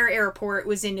Ryanair airport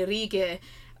was in Riga,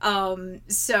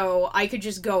 So I could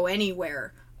just go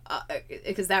anywhere.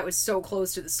 Because that was so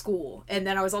close to the school. And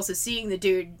then I was also seeing the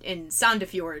dude in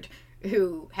Sandefjord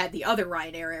who had the other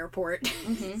Ryanair airport.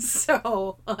 Mm-hmm.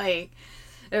 So, like,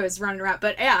 it was running around.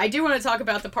 But, yeah, I do want to talk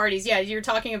about the parties. Yeah, you're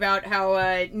talking about how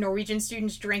Norwegian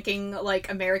students drinking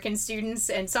like American students,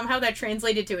 and somehow that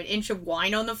translated to an inch of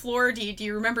wine on the floor. Do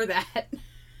you remember that?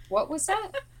 What was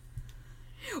that?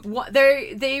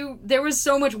 There was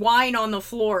so much wine on the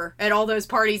floor at all those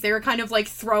parties. They were kind of, like,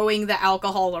 throwing the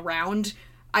alcohol around.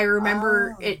 I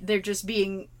remember there just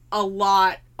being a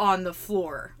lot on the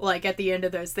floor. Like, at the end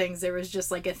of those things, there was just,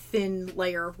 like, a thin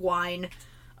layer of wine.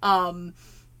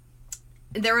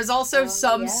 There was also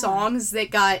some songs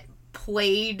that got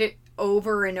played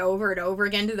over and over and over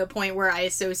again to the point where I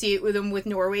associate with them with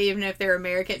Norway, even if they're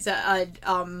Americans.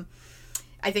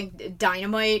 I think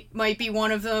Dynamite might be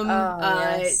one of them.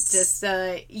 Yes.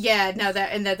 I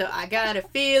got a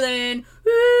feeling.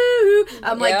 Woo!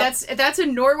 I'm like, that's a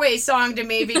Norway song to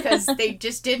me because they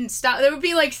just didn't stop. There would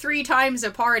be like 3 times a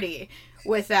party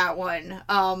with that one.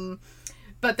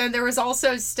 But then there was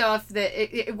also stuff that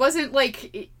it wasn't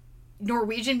like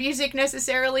Norwegian music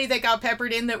necessarily that got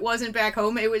peppered in that wasn't back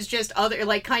home. It was just other,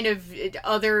 like, kind of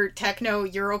other techno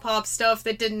Europop stuff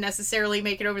that didn't necessarily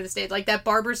make it over the stage. Like that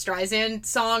Barbra Streisand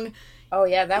song. Oh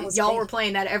yeah, that was y'all were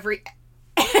playing that every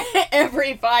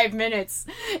 5 minutes,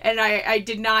 and I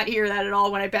did not hear that at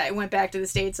all when I went back to the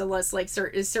States, unless like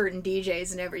certain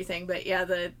DJs and everything. But yeah,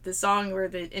 the song where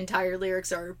the entire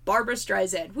lyrics are Barbra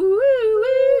Streisand. Woo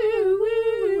woo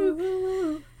woo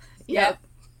woo. Yep.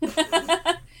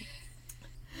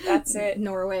 That's it.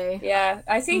 Norway. Yeah,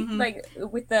 I think like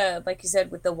with the, like you said,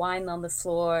 with the wine on the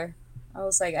floor, I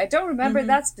was like, I don't remember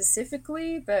that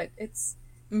specifically, but it's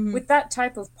with that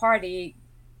type of party,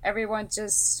 everyone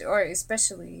just, or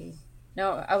especially,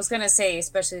 no, I was gonna say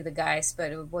especially the guys,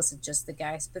 but it wasn't just the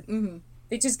guys, but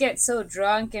they just get so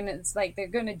drunk, and it's like they're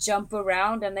gonna jump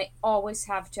around, and they always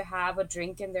have to have a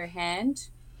drink in their hand.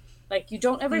 Like, you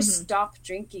don't ever stop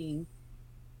drinking.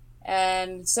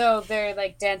 And so they're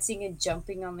like dancing and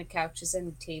jumping on the couches and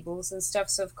the tables and stuff.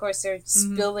 So of course they're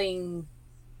spilling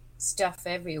stuff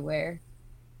everywhere.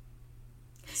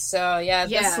 So yeah,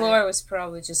 the floor was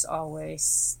probably just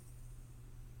always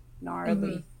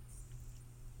gnarly.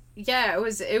 Yeah,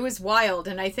 it was wild,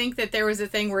 and I think that there was a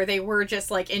thing where they were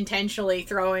just like intentionally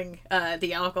throwing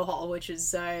the alcohol, which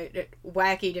is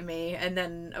wacky to me. And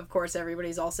then of course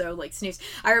everybody's also like snooze.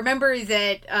 I remember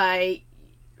that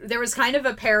there was kind of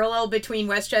a parallel between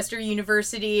Westchester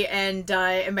University and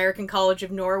American College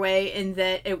of Norway, in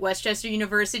that at Westchester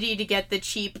University, to get the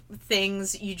cheap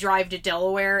things, you drive to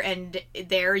Delaware, and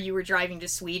there you were driving to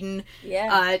Sweden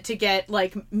to get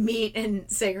like meat and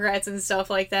cigarettes and stuff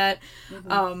like that.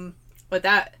 But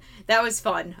that was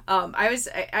fun.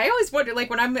 I always wonder,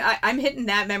 like, when I'm hitting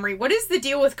that memory, what is the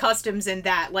deal with customs in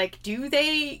that? Like, do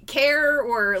they care,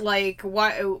 or like,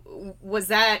 what was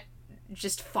that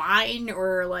just fine,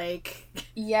 or like?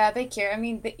 Yeah, they care. I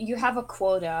mean, you have a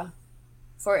quota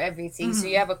for everything. So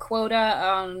you have a quota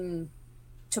on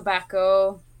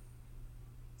tobacco.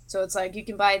 So it's like you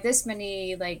can buy this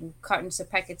many like cartons or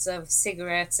packets of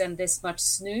cigarettes and this much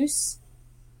snus.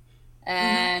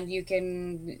 And you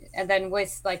can, and then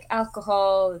with like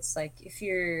alcohol, it's like if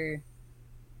you're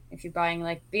buying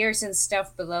like beers and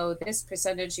stuff below this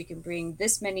percentage, you can bring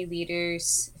this many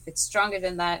liters. If it's stronger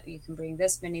than that, you can bring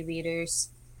this many liters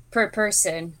per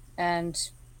person. And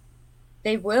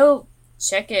they will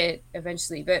check it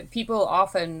eventually. But people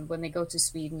often, when they go to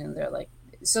Sweden, and they're like,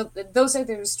 so those are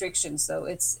the restrictions. So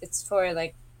it's for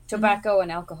like tobacco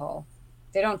and alcohol.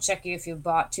 They don't check you if you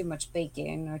bought too much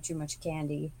bacon or too much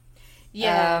candy.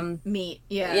 Yeah, meat.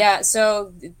 Yeah. Yeah,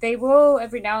 so they will,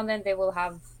 every now and then, they will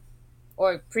have,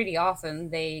 or pretty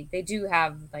often, they do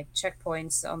have like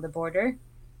checkpoints on the border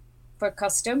for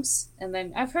customs. And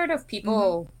then I've heard of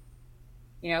people,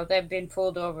 you know, they've been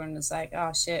pulled over and it's like,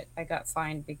 oh shit, I got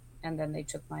fined, and then they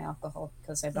took my alcohol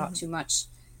because I bought too much.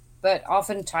 But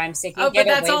oftentimes they can get away with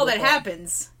it. Oh, but that's all that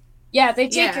happens. Yeah, they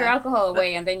take your alcohol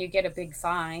away, and then you get a big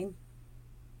fine.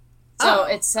 So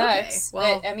it sucks. Okay.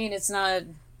 Well, but, I mean, it's not,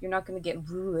 you're not going to get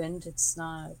ruined. It's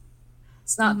not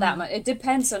that much. It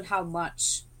depends on how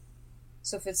much.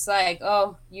 So if it's like,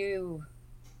 oh, you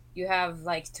have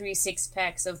like 3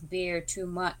 6-packs of beer too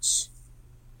much,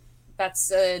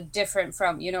 that's different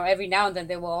from, you know, every now and then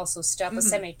they will also stop a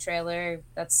semi-trailer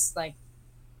that's like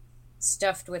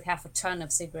stuffed with half a ton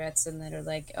of cigarettes, and they're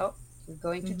like, oh, you're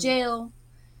going to jail.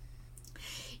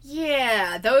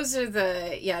 Yeah, those are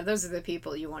the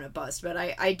people you want to bust. But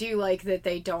I do like that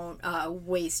they don't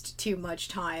waste too much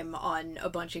time on a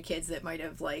bunch of kids that might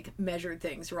have like measured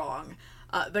things wrong.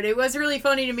 But it was really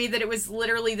funny to me that it was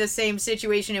literally the same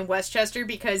situation in Westchester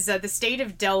because the state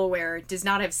of Delaware does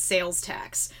not have sales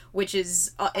tax, which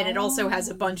is, and it also has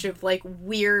a bunch of like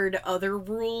weird other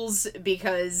rules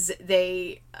because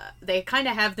they kind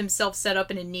of have themselves set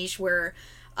up in a niche where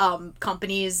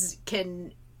companies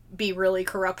can be really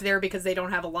corrupt there because they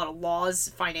don't have a lot of laws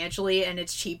financially and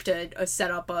it's cheap to set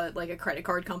up a credit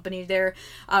card company there,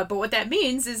 but what that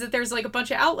means is that there's like a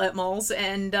bunch of outlet malls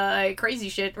and crazy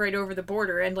shit right over the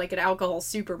border and like an alcohol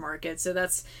supermarket. So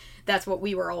that's what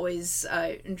we were always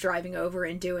driving over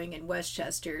and doing in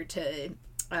Westchester to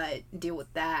deal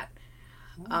with that.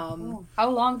 Cool. How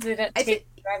long did it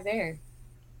take to drive there?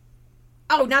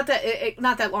 Oh, not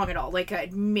that long at all.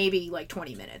 Like maybe like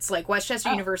 20 minutes. Like Westchester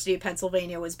University of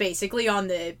Pennsylvania was basically on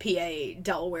the PA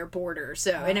Delaware border.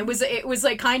 So and it was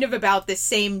like kind of about the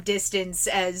same distance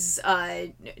as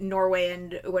Norway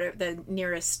and whatever the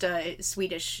nearest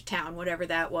Swedish town, whatever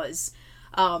that was.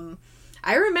 I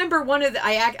remember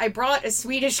I brought a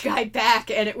Swedish guy back,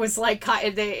 and it was like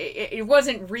it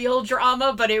wasn't real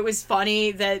drama, but it was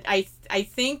funny that I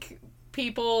think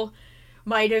people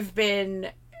might have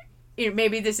been. You know,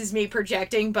 maybe this is me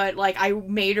projecting, but like I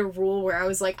made a rule where I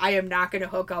was like, I am not going to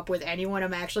hook up with anyone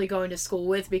I'm actually going to school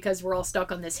with because we're all stuck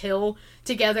on this hill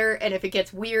together, and if it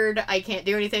gets weird, I can't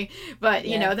do anything. But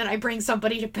you know, then I bring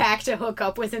somebody back to hook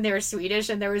up with, and they're Swedish,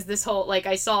 and there was this whole like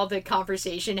I saw the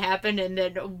conversation happen, and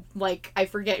then like I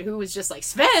forget who was just like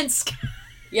Svensk,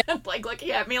 like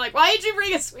looking at me like, why did you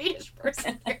bring a Swedish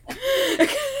person here?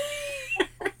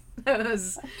 It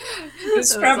was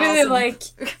probably awesome. Like,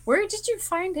 where did you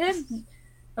find him?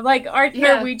 Like, aren't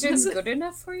Norwegians good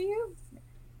enough for you?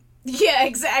 Yeah,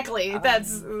 exactly. That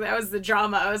was the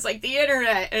drama. I was like, the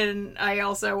internet, and I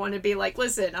also want to be like,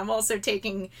 listen, I'm also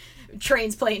taking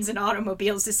trains, planes, and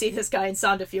automobiles to see this guy in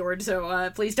Sandefjord, so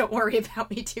please don't worry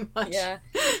about me too much. Yeah.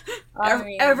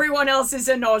 Everyone else is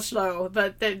in Oslo,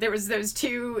 but there was those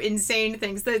two insane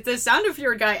things. The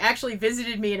Sandefjord guy actually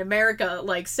visited me in America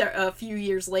like a few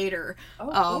years later.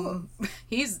 Cool.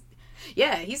 He's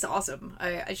awesome.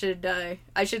 I should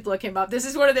look him up. This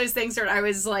is one of those things where I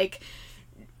was like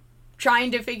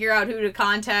trying to figure out who to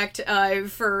contact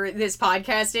for this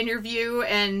podcast interview,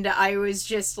 and I was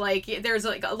just like, there's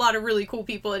like a lot of really cool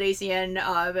people at ACN,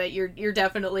 but you're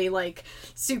definitely like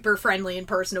super friendly and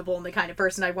personable and the kind of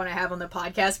person I want to have on the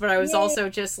podcast. But I was also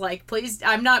just like, please,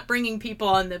 I'm not bringing people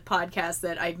on the podcast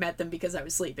that I met them because I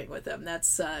was sleeping with them.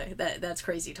 That's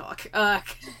crazy talk.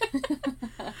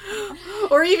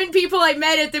 Or even people I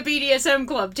met at the BDSM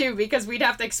club too, because we'd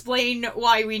have to explain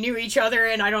why we knew each other,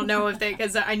 and I don't know if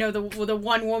because I know the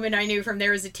one woman I knew from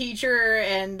there as a teacher,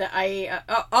 and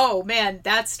oh man,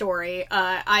 that story.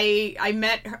 I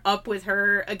met up with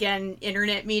her again,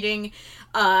 internet meeting,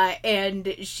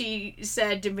 and she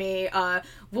said to me,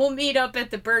 we'll meet up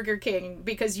at the Burger King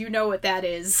because you know what that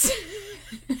is.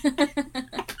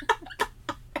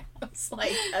 It's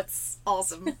like, that's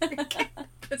awesome.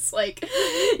 It's like,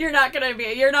 you're not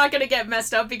gonna get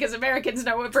messed up because Americans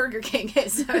know what Burger King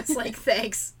is. So it's like,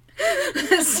 thanks.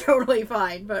 That's totally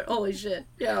fine, but holy shit,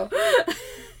 yo.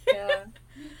 Yeah.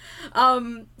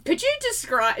 Could you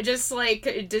describe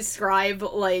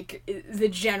like the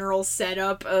general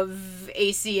setup of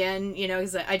ACN? You know,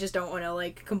 because I just don't want to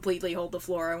like completely hold the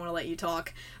floor. I want to let you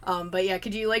talk. But yeah,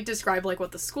 could you like describe like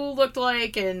what the school looked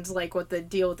like and like what the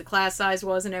deal with the class size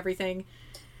was and everything?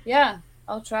 Yeah,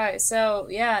 I'll try. So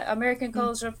yeah, American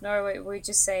College of Norway. We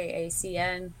just say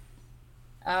ACN.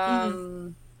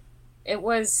 It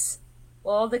was,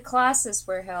 well, the classes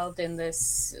were held in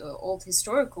this old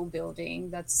historical building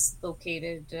that's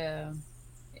located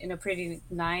in a pretty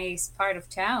nice part of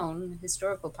town,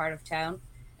 historical part of town.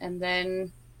 And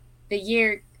then the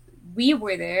year we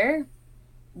were there,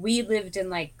 we lived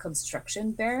in like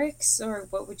construction barracks, or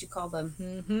what would you call them?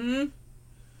 Mm-hmm.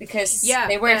 Because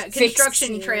they were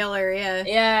construction trailer, yeah.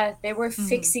 Yeah, they were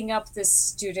fixing up the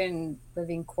student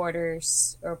living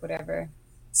quarters or whatever.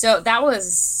 So that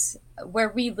was where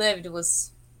we lived.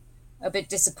 Was a bit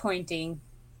disappointing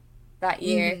that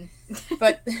year.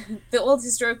 But the old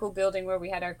historical building where we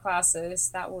had our classes,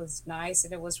 that was nice,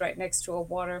 and it was right next to a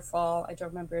waterfall. I don't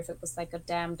remember if it was like a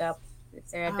dammed up, if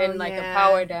there had been like a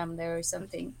power dam there or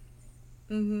something.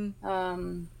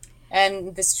 And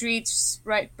the streets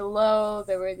right below,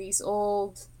 there were these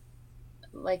old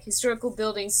like historical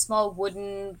buildings, small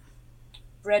wooden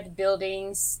red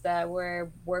buildings that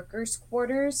were workers'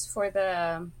 quarters for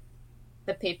the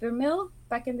paper mill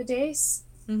back in the days.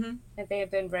 Mm-hmm. And they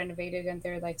have been renovated, and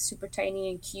they're like super tiny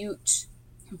and cute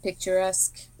and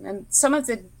picturesque. And some of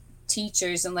the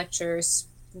teachers and lecturers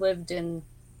lived in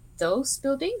those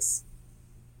buildings.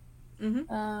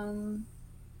 Mm-hmm.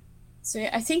 So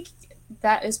yeah, I think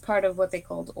that is part of what they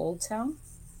called Old Town.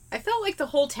 I felt like the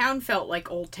whole town felt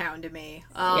like Old Town to me.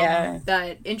 Yeah.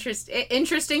 That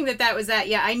interesting that was that.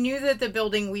 Yeah, I knew that the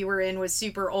building we were in was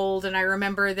super old, and I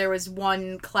remember there was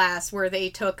one class where they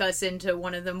took us into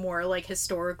one of the more like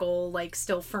historical, like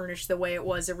still furnished the way it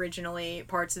was originally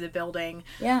parts of the building.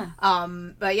 Yeah.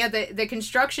 But yeah, the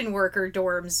construction worker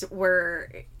dorms were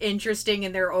interesting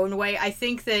in their own way. I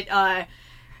think that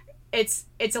it's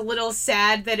a little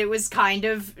sad that it was kind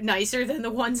of nicer than the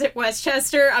ones at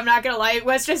Westchester. I'm not gonna lie,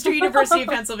 Westchester University of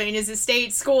Pennsylvania is a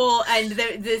state school, and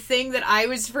the thing that I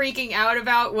was freaking out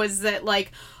about was that,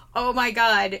 like, oh my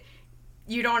god,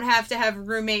 you don't have to have a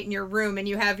roommate in your room and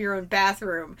you have your own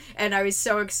bathroom. And I was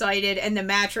so excited, and the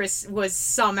mattress was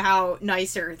somehow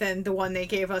nicer than the one they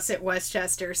gave us at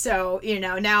Westchester. So,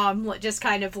 now I'm just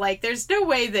kind of like, there's no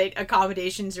way that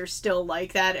accommodations are still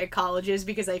like that at colleges,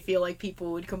 because I feel like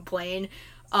people would complain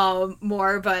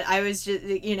more. But I was just,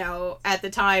 at the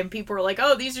time people were like,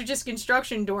 oh, these are just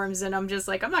construction dorms, and I'm just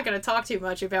like, I'm not going to talk too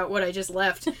much about what I just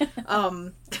left,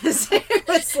 because it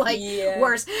was like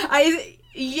worse.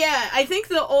 I think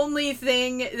the only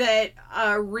thing that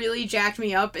really jacked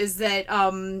me up is that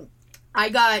I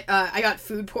got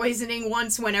food poisoning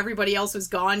once when everybody else was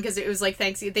gone, because it was like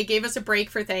Thanksgiving. They gave us a break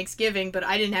for Thanksgiving, but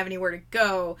I didn't have anywhere to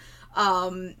go.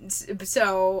 But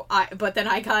then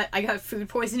I got food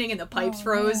poisoning, and the pipes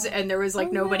froze, and there was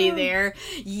like nobody there.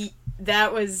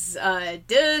 That was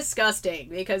disgusting,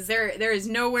 because there is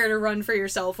nowhere to run for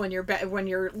yourself when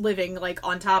you're living like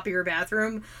on top of your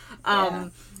bathroom.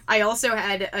 I also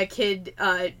had a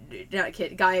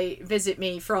guy visit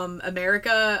me from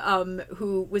America,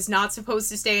 who was not supposed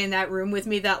to stay in that room with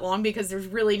me that long, because there's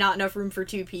really not enough room for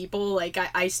two people. Like,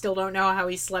 I still don't know how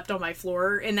he slept on my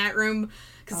floor in that room,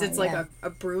 because it's like a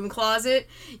broom closet.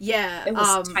 Yeah. It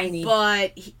was tiny.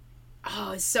 But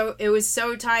it was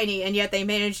so tiny, and yet they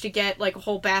managed to get like a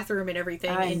whole bathroom and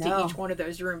everything into each one of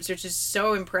those rooms, which is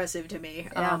so impressive to me.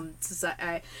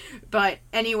 But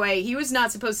anyway, he was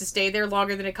not supposed to stay there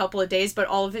longer than a couple of days, but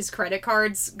all of his credit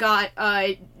cards got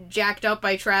jacked up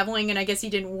by traveling, and I guess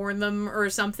he didn't warn them or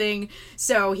something,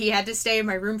 so he had to stay in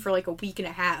my room for like a week and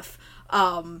a half.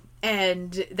 And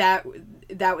that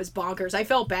was bonkers. I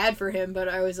felt bad for him, but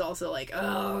I was also like,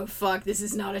 oh fuck, this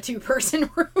is not a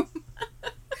 2-person room.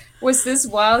 Was this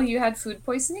while you had food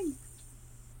poisoning?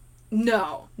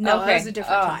 No, that was a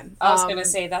different time. I was gonna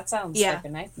say, that sounds like a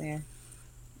nightmare.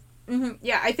 Mm-hmm.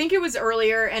 Yeah, I think it was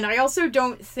earlier, and I also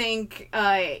don't think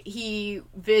he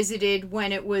visited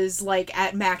when it was like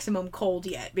at maximum cold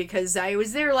yet, because I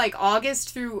was there like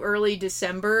August through early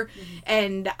December,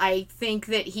 and I think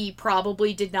that he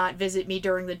probably did not visit me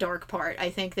during the dark part.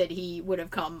 I think that he would have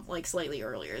come like slightly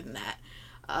earlier than that.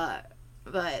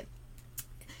 But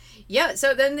yeah,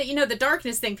 so then, the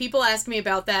darkness thing, people ask me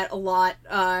about that a lot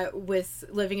with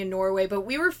living in Norway, but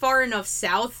we were far enough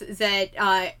south that,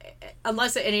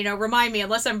 remind me,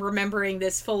 unless I'm remembering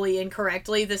this fully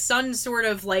incorrectly, the sun sort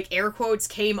of, like, air quotes,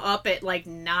 came up at, like,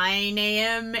 9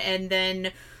 a.m. and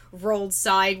then rolled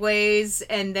sideways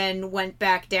and then went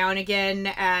back down again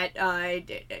at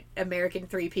American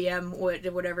 3 p.m.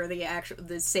 whatever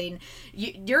the sane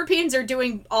Europeans are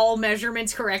doing all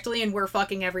measurements correctly, and we're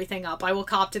fucking everything up. I will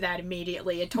cop to that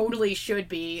immediately. It totally should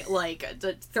be like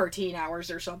 13 hours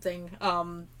or something.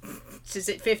 Is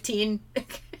it 15?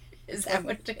 Is that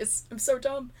what it is? I'm so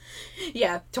dumb.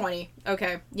 Yeah, 20.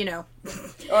 Okay,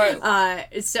 Or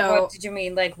so what did you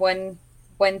mean, like when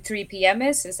 3 p.m.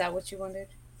 is? Is that what you wanted?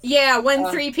 Yeah, when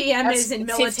 3 p.m. is in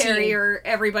military 15. or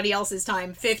everybody else's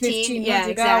time. 15? 1500 Yeah,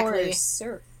 exactly. hours,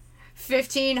 sir.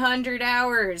 1,500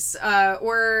 hours.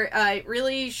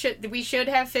 We should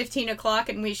have 15 o'clock,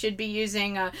 and we should be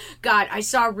using, God, I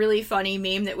saw a really funny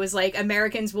meme that was like,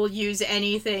 Americans will use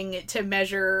anything to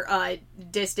measure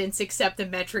distance except the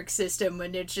metric system,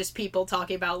 when it's just people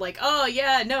talking about like, oh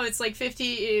yeah, no, it's like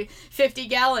 50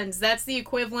 gallons. That's the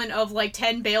equivalent of like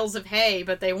 10 bales of hay,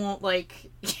 but they won't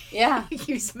like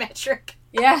use metric.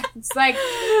 Yeah, it's like,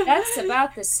 that's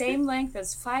about the same length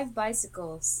as 5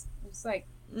 bicycles. It's like,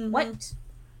 what?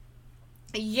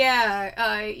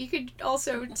 Yeah, you could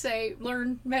also say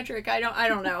learn metric. I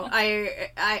don't know.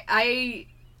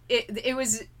 It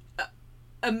was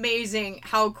amazing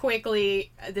how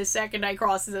quickly, the second I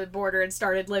crossed the border and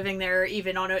started living there,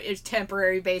 even on a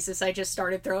temporary basis, I just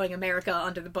started throwing America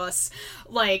under the bus.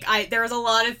 Like, there's a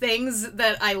lot of things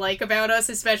that I like about us,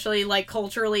 especially, like,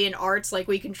 culturally and arts. Like,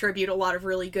 we contribute a lot of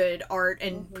really good art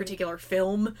and particular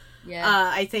film.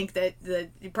 Yeah. I think that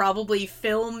probably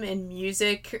film and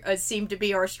music seem to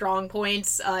be our strong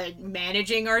points.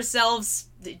 Managing ourselves,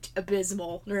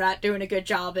 abysmal. We're not doing a good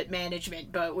job at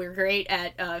management, but we're great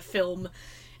at film,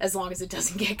 as long as it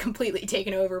doesn't get completely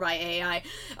taken over by AI.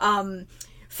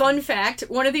 Fun fact,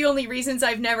 one of the only reasons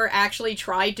I've never actually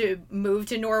tried to move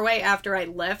to Norway after I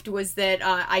left was that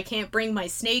I can't bring my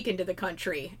snake into the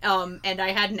country. And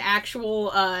I had an actual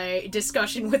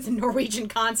discussion with the Norwegian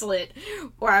consulate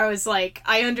where I was like,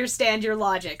 I understand your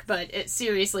logic, but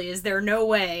seriously, is there no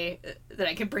way that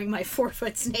I can bring my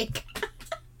 4-foot snake?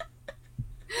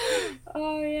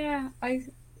 Oh, yeah.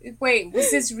 Wait,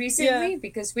 was this recently? Yeah.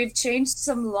 Because we've changed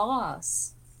some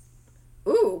laws.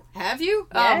 Ooh, have you?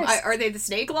 Yes. Are they the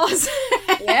snake laws?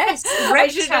 Yes,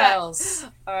 reptiles.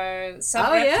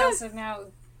 Some reptiles are now...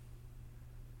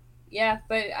 Yeah,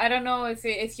 but I don't know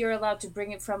if you're allowed to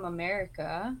bring it from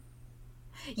America.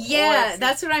 Yeah,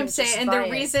 that's what I'm saying. And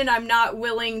the reason I'm not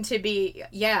willing to be...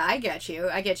 Yeah, I get you.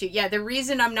 Yeah, the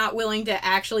reason I'm not willing to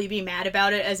actually be mad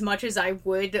about it, as much as I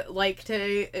would like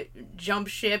to jump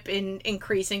ship in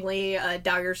increasingly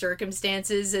dire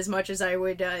circumstances, as much as I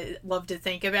would love to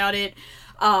think about it,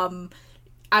 I'm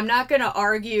not going to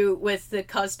argue with the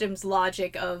customs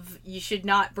logic of you should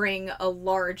not bring a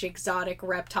large exotic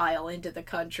reptile into the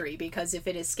country, because if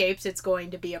it escapes, it's going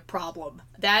to be a problem.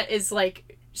 That is,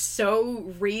 like...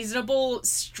 so reasonable,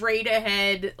 straight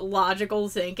ahead, logical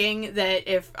thinking that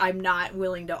if I'm not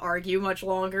willing to argue much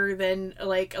longer than,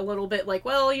 like, a little bit like,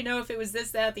 well, you know, if it was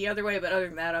this, that, the other way, but other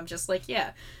than that, I'm just like,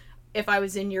 yeah, if I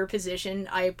was in your position,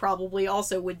 I probably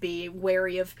also would be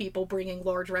wary of people bringing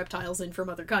large reptiles in from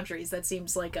other countries. That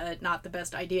seems like not the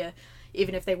best idea,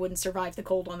 even if they wouldn't survive the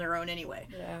cold on their own anyway.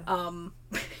 Yeah.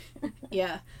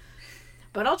 Yeah.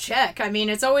 But I'll check. I mean,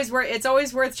 it's always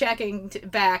worth checking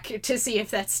back to see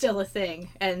if that's still a thing.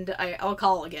 And I'll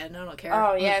call again. I don't care.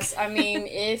 Oh, yes. I mean,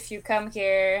 if you come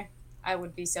here, I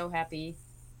would be so happy.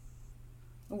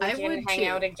 We can hang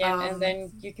out again, and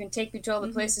then you can take me to all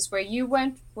the places where you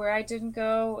went, where I didn't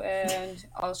go, and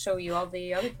I'll show you all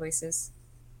the other places.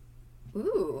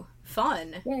 Ooh,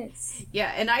 fun. Yes.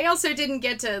 Yeah, and I also didn't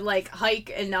get to, like, hike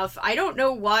enough. I don't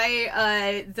know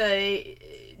why the...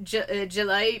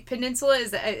 Jalai Peninsula,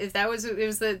 there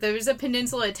was a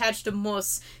peninsula attached to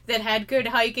Moss that had good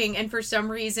hiking, and for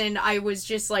some reason I was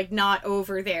just like not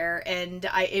over there, and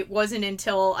it wasn't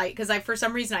until for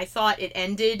some reason I thought it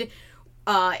ended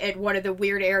at one of the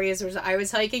weird areas where I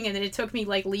was hiking, and then it took me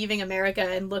like leaving America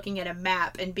and looking at a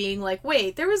map and being like,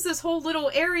 wait, there was this whole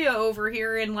little area over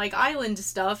here in like island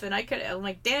stuff, and I'm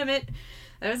like, damn it,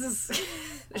 there's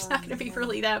not going to be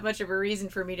really that much of a reason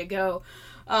for me to go.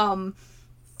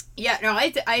 Yeah, no,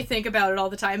 I think about it all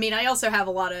the time. I mean, I also have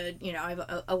a lot of, I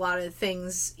have a lot of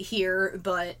things here,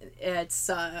 but it's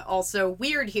also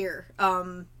weird here,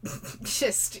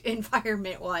 just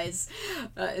environment-wise.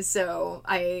 So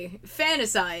I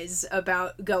fantasize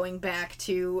about going back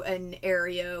to an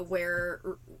area where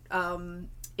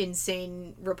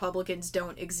insane Republicans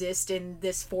don't exist in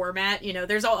this format.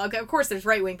 Of course, there's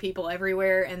right-wing people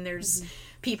everywhere, and there's...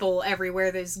 people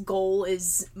everywhere. This goal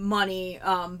is money,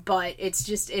 but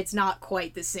it's not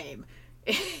quite the same.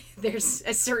 There's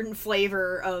a certain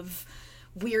flavor of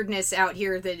weirdness out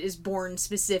here that is born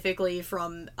specifically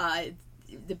from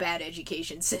the bad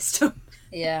education system.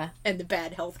 Yeah. And the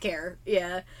bad healthcare.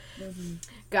 Yeah. Mm-hmm.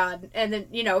 God. And then,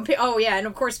 and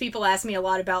of course people ask me a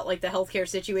lot about, like, the healthcare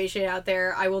situation out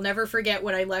there. I will never forget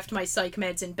when I left my psych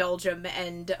meds in Belgium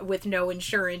and with no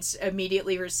insurance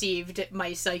immediately received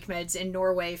my psych meds in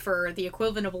Norway for the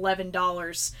equivalent of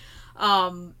 $11.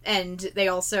 And they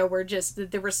also were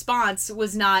the response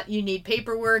was not, you need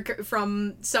paperwork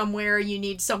from somewhere, you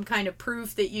need some kind of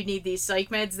proof that you need these psych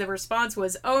meds. The response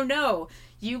was, oh no,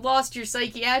 you lost your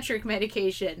psychiatric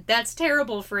medication. That's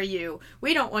terrible for you.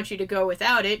 We don't want you to go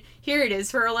without it. Here it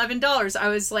is for $11. I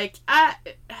was like,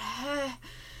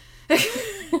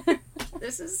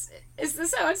 is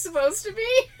this how it's supposed to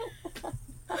be?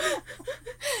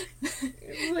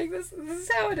 Like, this is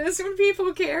how it is when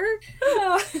people care.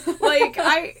 Like,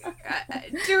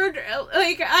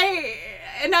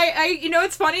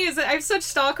 it's funny is that I have such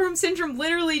Stockholm syndrome.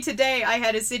 Literally today I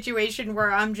had a situation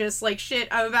where I'm just like, shit,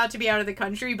 I'm about to be out of the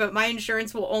country, but my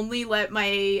insurance will only let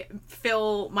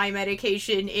fill my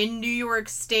medication in New York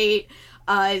State,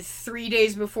 3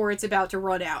 days before it's about to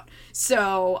run out.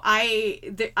 So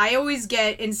I always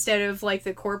get, instead of like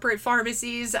the corporate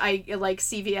pharmacies, I like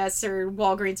CVS or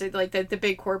Walgreens or like the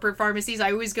big corporate pharmacies,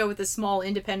 I always go with the small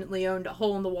independently owned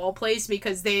hole in the wall place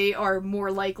because they are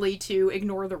more likely to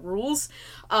ignore the rules.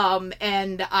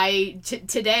 And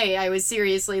today I was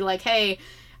seriously like, hey,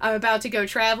 I'm about to go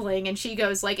traveling, and she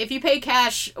goes like, if you pay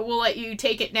cash, we'll let you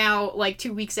take it now, like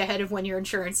 2 weeks ahead of when your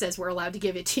insurance says we're allowed to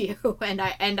give it to you. And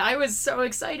I was so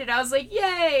excited. I was like,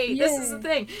 yay, this is the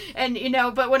thing. And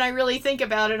but when I really think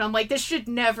about it, I'm like, this should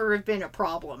never have been a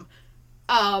problem.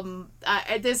 I'm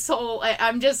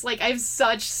just like, I have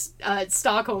such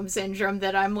Stockholm syndrome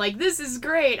that I'm like, this is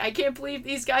great. I can't believe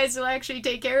these guys will actually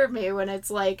take care of me, when it's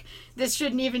like, this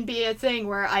shouldn't even be a thing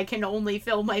where I can only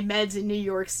fill my meds in New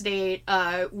York State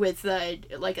with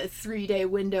like a 3-day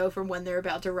window from when they're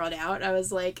about to run out. I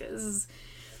was like, this is,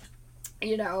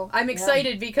 I'm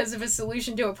excited because of a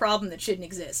solution to a problem that shouldn't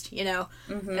exist,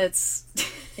 Mm-hmm. It's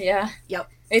yeah. Yep.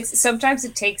 It's sometimes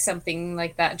it takes something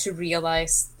like that to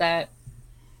realize that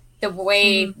the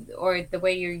way or the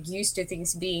way you're used to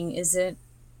things being isn't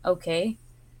okay.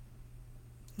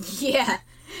 Yeah.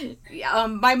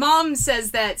 My mom says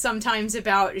that sometimes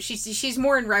about, she's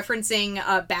more in referencing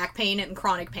back pain and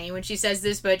chronic pain when she says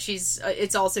this, but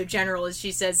it's also general, as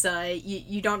she says,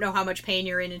 you don't know how much pain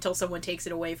you're in until someone takes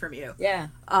it away from you. Yeah.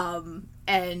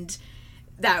 And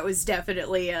that was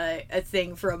definitely a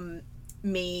thing from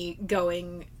me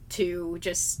going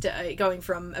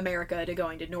from America to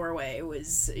going to Norway,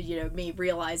 was, me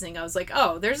realizing, I was like,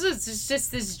 oh, there's just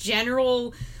this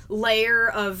general layer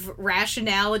of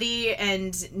rationality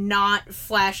and not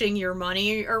flashing your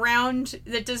money around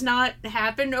that does not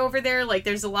happen over there. Like,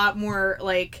 there's a lot more,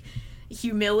 like,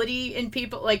 humility in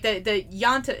people, like the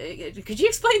Jante. Could you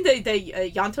explain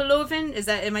the Janteloven?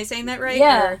 Am I saying that right?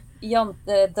 Yeah,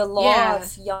 Jante, the law of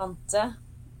Jante.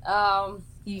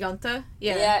 Jante?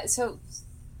 Yeah. Yeah, so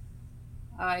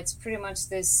it's pretty much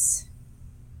this,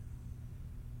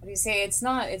 what do you say, it's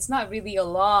not really a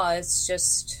law, it's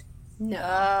just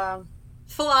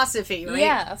philosophy, right?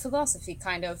 Yeah, a philosophy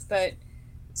kind of, but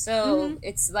so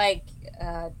it's like,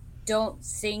 don't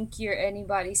think you're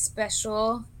anybody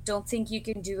special, don't think you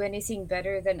can do anything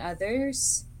better than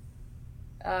others.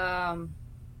 Don't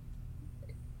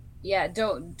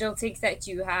think that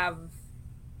you have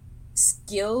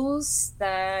skills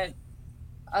that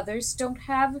others don't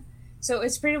have. So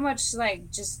it's pretty much like,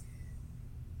 just,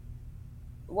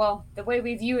 well, the way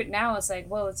we view it now is like,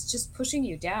 well, it's just pushing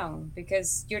you down,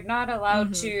 because you're not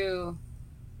allowed to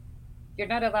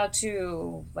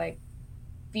like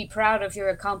be proud of your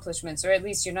accomplishments, or at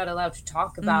least you're not allowed to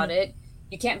talk about it.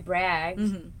 You can't brag.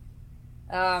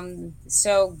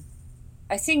 So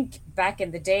I think back in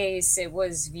the days it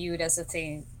was viewed as a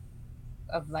thing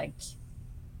of like,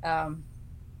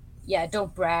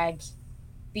 don't brag,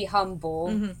 be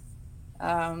humble.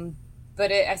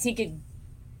 But I think it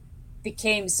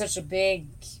became such a big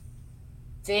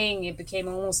thing, it became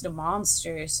almost a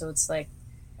monster. So it's like,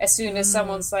 as soon as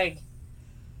someone's like,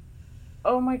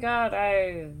 oh my god,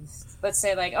 let's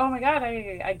say like, oh my god,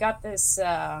 I got this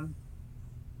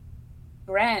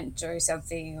grant or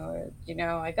something, or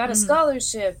I got a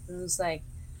scholarship, and it's like,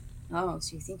 oh,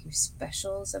 so you think you're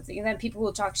special or something, and then people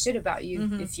will talk shit about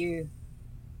you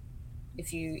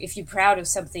if you're proud of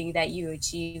something that you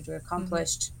achieved or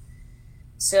accomplished.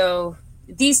 So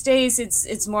these days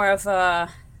it's more of a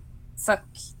fuck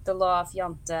the law of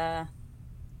Jante.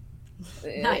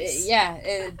 Nice.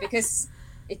 Because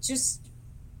it just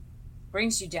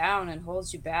brings you down and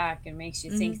holds you back and makes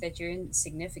you think that you're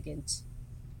insignificant.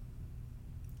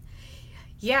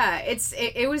 Yeah,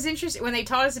 it was interesting when they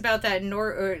taught us about that in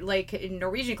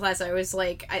Norwegian class. I was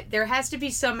like, there has to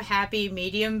be some happy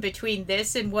medium between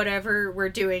this and whatever we're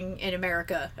doing in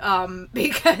America,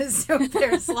 because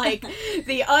there's like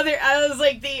the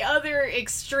other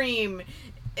extreme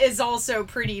is also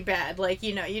pretty bad. Like,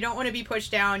 you don't want to be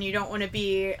pushed down, you don't want to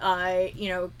be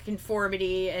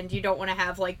conformity, and you don't want to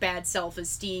have like bad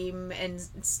self-esteem and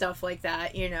stuff like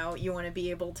that. You want to be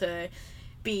able to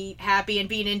be happy and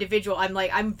be an individual.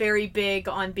 I'm very big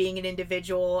on being an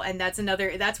individual, and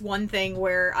that's one thing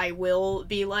where I will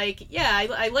be like, yeah,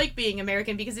 I like being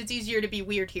American because it's easier to be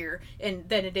weird here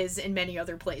than it is in many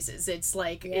other places. It's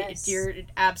like, yes. You're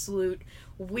an absolute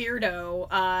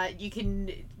weirdo. You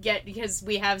can get, because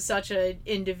we have such an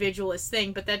individualist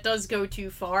thing, but that does go too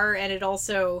far, and it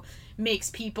also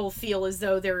makes people feel as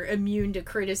though they're immune to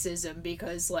criticism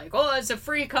because, like, oh, it's a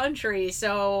free country,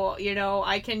 so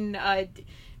I can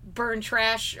burn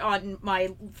trash on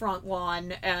my front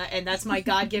lawn, and that's my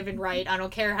God-given right. I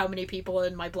don't care how many people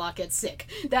in my block get sick.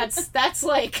 That's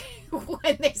like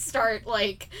when they start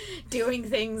like doing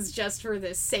things just for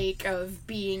the sake of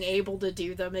being able to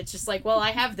do them. It's just like, well,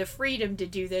 I have the freedom to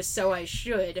do this, so I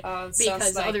should,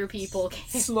 because like other people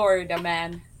can't. Florida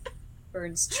man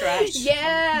burns trash.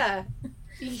 Yeah.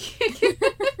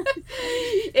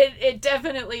 it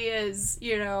definitely is,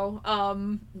 you know.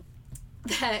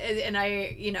 And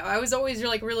I was always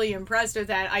like really impressed with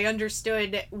that. I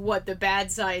understood what the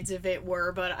bad sides of it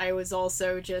were, but I was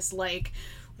also just like,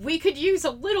 we could use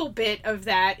a little bit of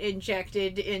that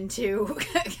injected into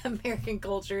American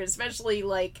culture, especially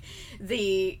like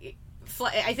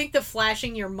I think the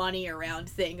flashing your money around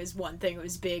thing is one thing that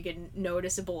was big and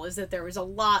noticeable, is that there was a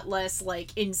lot less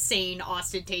like insane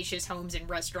ostentatious homes and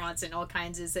restaurants and all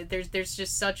kinds of, that there's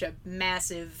just such a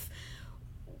massive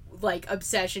like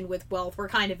obsession with wealth. We're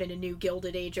kind of in a new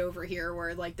Gilded Age over here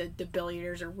where like the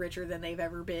billionaires are richer than they've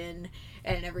ever been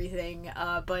and everything,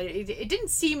 but it didn't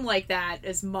seem like that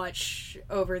as much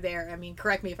over there. I mean,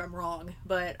 correct me if I'm wrong,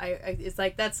 but I it's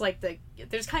like that's like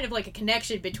there's kind of like a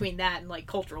connection between that and like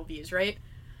cultural views, right?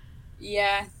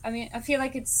 Yeah, I mean, I feel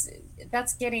like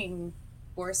that's getting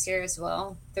worse here as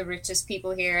well. The richest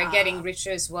people here are getting richer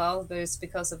as well, but it's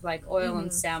because of like oil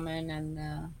and salmon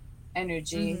and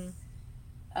energy.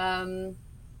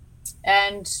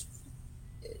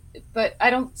 But I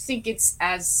don't think it's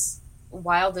as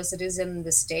wild as it is in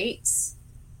the States.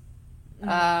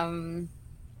 And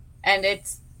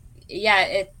it's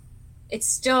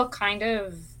still kind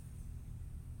of,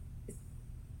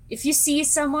 if you see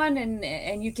someone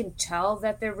and you can tell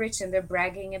that they're rich and they're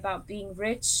bragging about being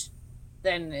rich,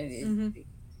 then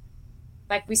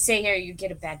like we say here, you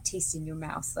get a bad taste in your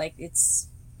mouth. Like it's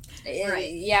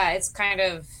kind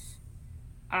of,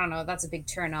 I don't know, that's a big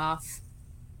turn off.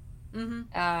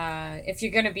 If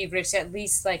you're gonna be rich, at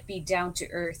least like be down to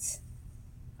earth.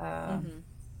 Yeah,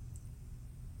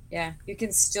 you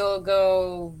can still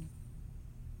go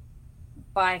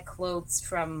buy clothes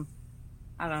from,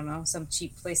 I don't know, some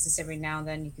cheap places every now and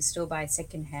then. You can still buy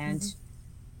secondhand.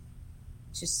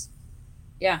 Just,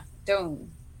 yeah, don't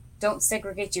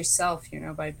segregate yourself, you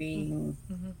know, by being.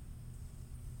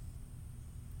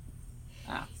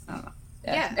 I don't know.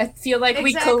 Yeah, I feel like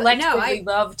we collectively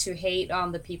love to hate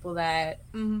on the people that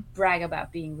brag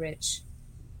about being rich.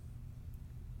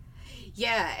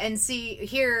 Yeah, and see,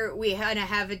 here we kind of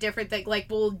have a different thing. Like,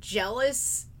 we'll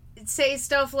jealous say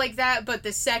stuff like that, but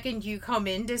the second you come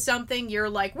into something, you're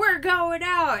like, we're going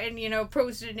out, and, you know,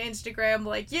 post an Instagram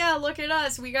like, yeah, look at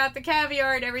us, we got the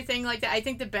caviar and everything like that. I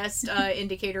think the best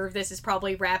indicator of this is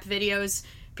probably rap videos.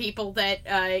 People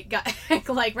that got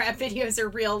like rap videos are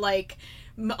real, like,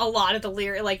 a lot of the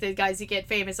lyric, like the guys that get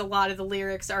famous, a lot of the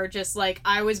lyrics are just like,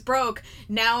 I was broke,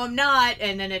 now I'm not,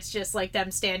 and then it's just like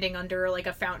them standing under like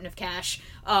a fountain of cash,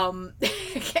 and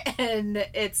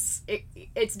it's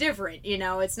different, you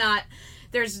know. It's not,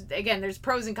 there's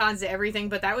pros and cons to everything,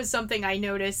 but that was something I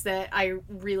noticed that I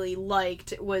really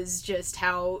liked, was just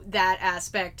how that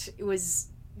aspect was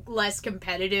less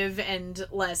competitive and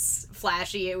less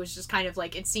flashy. It was just kind of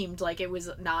like, it seemed like it was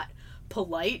not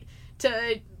polite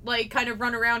to like kind of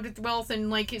run around with wealth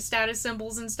and like his status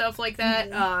symbols and stuff like that.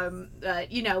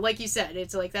 You know, like you said,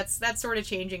 it's like that's sort of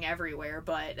changing everywhere,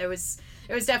 but it was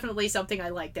definitely something I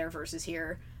liked there versus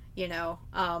here, you know.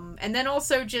 And then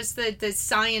also just the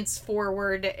science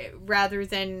forward rather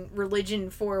than religion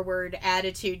forward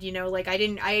attitude, you know. Like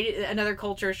another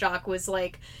culture shock was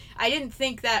like, I didn't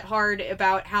think that hard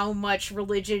about how much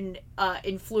religion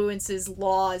influences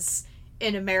laws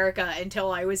in America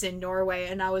until I was in Norway,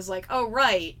 and I was like, oh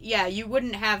right, yeah, you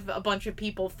wouldn't have a bunch of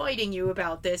people fighting you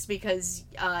about this because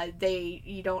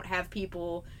you don't have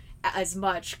people as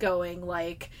much going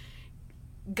like,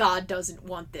 God doesn't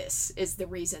want this is the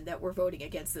reason that we're voting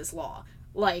against this law.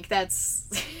 Like, that's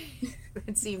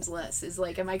it seems less is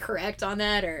like, am I correct on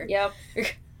that? Or Yep.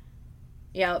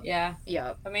 Yeah.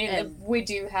 I mean, we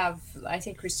do have, I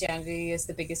think Christianity is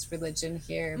the biggest religion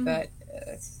here, but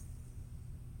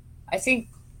I think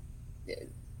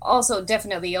also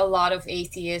definitely a lot of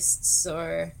atheists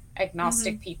or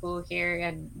agnostic people here,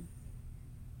 and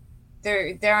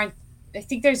there aren't, I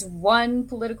think there's one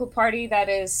political party that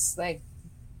is like,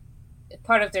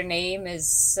 part of their name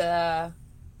is that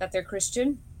they're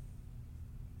Christian.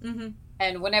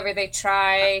 And whenever they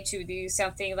try to do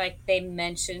something, like they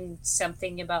mention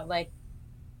something about like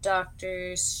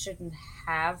doctors shouldn't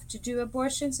have to do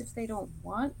abortions if they don't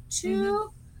want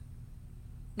to.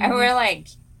 And we're like,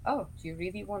 oh, do you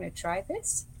really want to try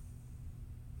this?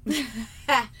 We're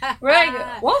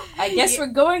like, well, I guess we're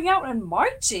going out and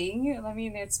marching. I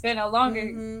mean, it's been a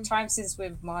longer time since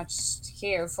we've marched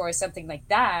here for something like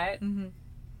that.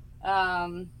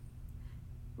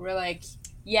 We're like,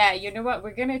 yeah, you know what?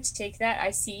 We're gonna take that.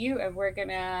 I see you, and we're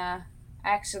gonna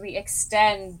actually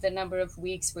extend the number of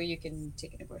weeks where you can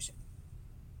take an abortion.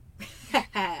 So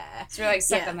we're like,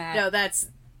 suck on that. No, that's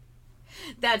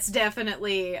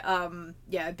definitely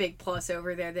a big plus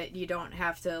over there, that you don't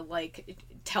have to like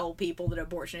tell people that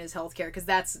abortion is healthcare, because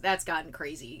that's gotten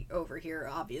crazy over here,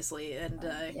 obviously. And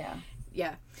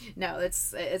no,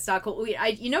 it's not cool.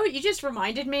 You know what you just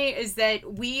reminded me is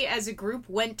that we as a group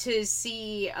went to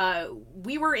see,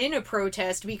 we were in a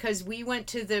protest, because we went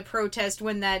to the protest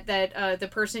when that the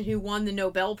person who won the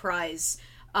Nobel Prize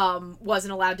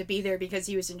wasn't allowed to be there because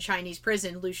he was in Chinese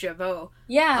prison, Liu Xiaobo.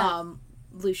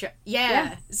 Lucia.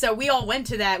 Yeah. So we all went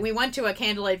to that. We went to a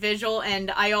candlelight vigil,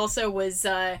 and I also was,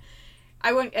 I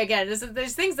went, again,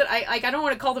 there's things that I don't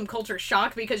want to call them culture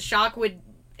shock, because shock would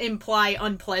imply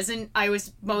unpleasant. I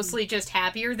was mostly just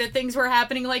happier that things were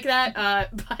happening like that.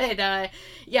 But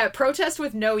protest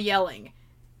with no yelling.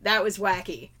 That was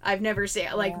wacky. I've never seen,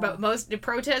 but most the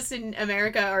protests in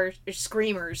America are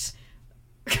screamers.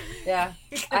 Yeah,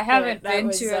 I haven't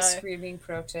been to a screaming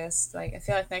protest. Like, I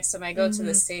feel like next time I go to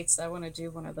the States, I want to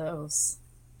do one of those.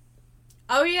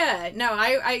 Oh yeah, no,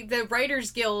 I the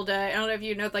Writers Guild. I don't know if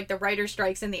you know, like the writer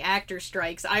strikes and the actor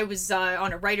strikes. I was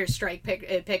on a writer's strike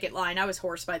picket line. I was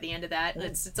hoarse by the end of that.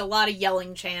 It's a lot of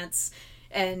yelling, chants,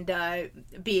 and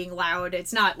being loud.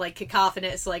 It's not like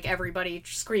cacophonous, like everybody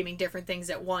screaming different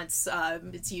things at once.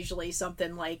 It's usually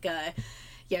something like.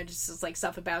 Just like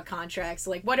stuff about contracts.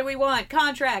 Like, what do we want?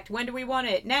 Contract. When do we want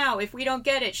it? Now. If we don't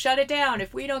get it, shut it down.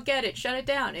 If we don't get it, shut it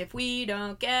down. If we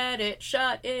don't get it,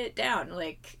 shut it down.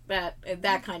 Like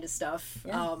that kind of stuff.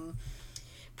 Yeah.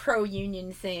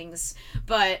 Pro-union things.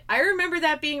 But I remember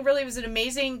that being was an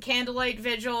amazing candlelight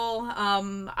vigil.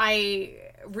 I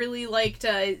really liked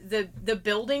the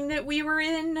building that we were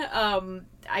in.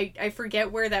 I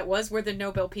forget where that was, where the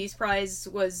Nobel Peace Prize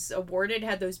was awarded.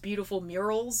 Had those beautiful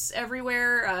murals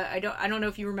everywhere. I don't know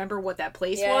if you remember what that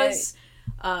place was.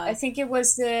 I think it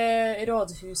was the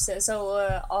Rådhuset,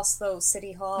 so Oslo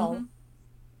City Hall. Mm-hmm.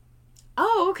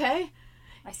 Oh, okay.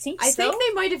 I think I think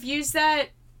they might have used that.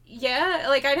 Yeah,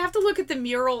 like I'd have to look at the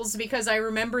murals because I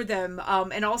remember them.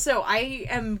 And also I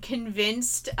am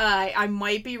convinced, I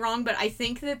might be wrong, but I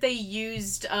think that they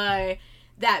used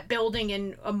that building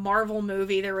in a Marvel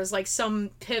movie. There was like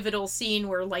some pivotal scene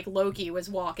where like Loki was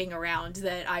walking around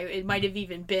that it might have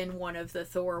even been one of the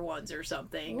Thor ones or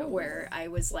something. Ooh. Where I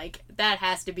was like, that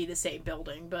has to be the same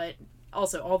building. But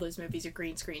also all those movies are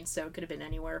green screen, so it could have been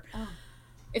anywhere. Oh.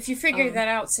 If you figure that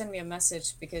out, send me a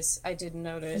message because I didn't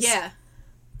notice.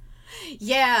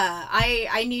 Yeah,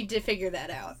 I need to figure that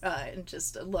out and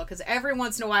just look, because every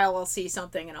once in a while I'll see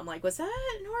something and I'm like, was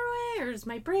that Norway, or is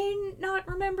my brain not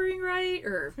remembering right,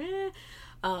 or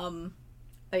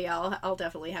but yeah, I'll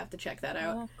definitely have to check that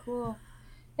out. Yeah, cool.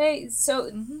 Hey, so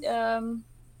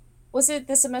was it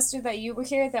the semester that you were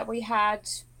here that we had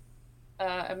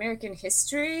American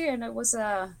history, and it was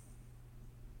a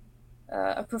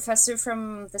professor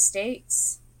from the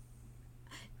States?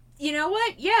 You know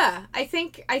what? Yeah, I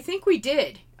think we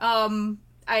did. I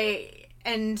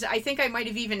think I might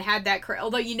have even had that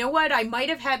although, you know what? I might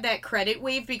have had that credit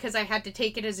waived because I had to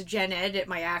take it as a gen ed at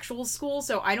my actual school,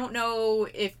 so I don't know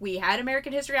if we had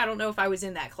American history. I don't know if I was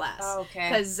in that class. Oh, okay.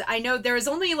 Because I know there was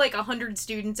only like 100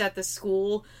 students at the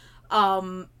school,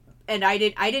 and I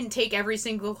didn't take every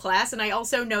single class, and I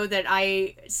also know that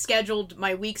I scheduled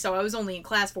my week so I was only in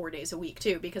class 4 days a week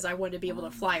too, because I wanted to be able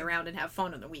to fly around and have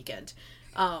fun on the weekend.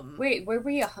 Wait, were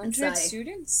we 100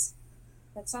 students?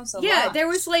 That sounds a lot. Yeah, there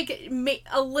was like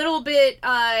a little bit,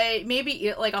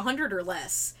 maybe like 100 or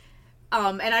less.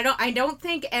 And I don't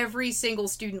think every single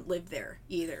student lived there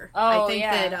either. Oh, I think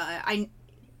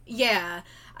that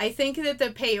I think that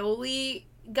the Paoli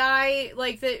guy,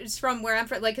 like, that's from where I'm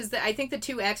from, like, because I think the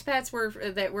two expats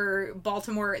were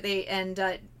Baltimore.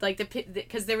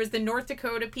 Because there was the North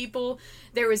Dakota people,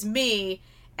 there was me.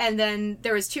 And then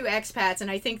there was two expats, and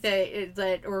I think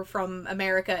that were from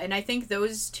America, and I think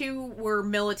those two were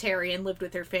military and lived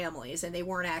with their families, and they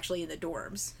weren't actually in the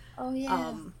dorms. Oh,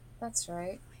 yeah. That's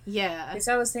right. Yeah. Because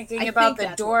I was thinking about the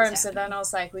dorms, and then I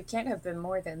was like, we can't have been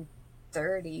more than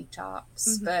 30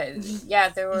 tops. Mm-hmm. But,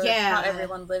 yeah, not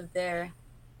everyone lived there.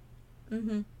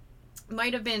 Mm-hmm.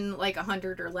 might have been like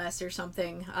 100 or less or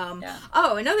something. Yeah.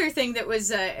 Oh, another thing that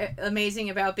was amazing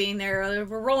about being there,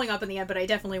 we're rolling up in the end, but I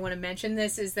definitely want to mention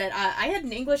this, is that I had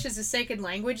an English as a second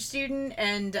language student,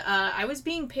 and I was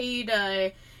being paid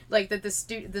like that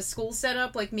the school set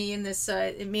up, like me and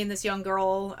this young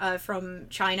girl from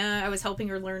China. I was helping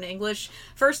her learn English.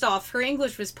 First off, her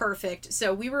English was perfect,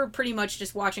 so we were pretty much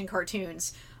just watching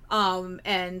cartoons.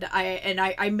 And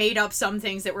I made up some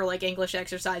things that were like English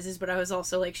exercises, but I was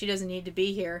also like, she doesn't need to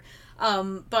be here.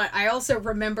 But I also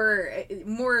remember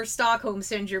more Stockholm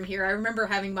syndrome here. I remember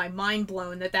having my mind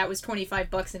blown that was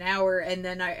 $25 an hour, and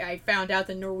then I found out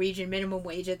the Norwegian minimum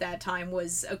wage at that time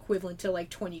was equivalent to like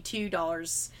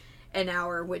 $22 an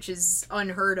hour, which is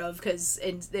unheard of, because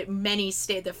in many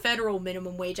states the federal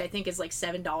minimum wage I think is like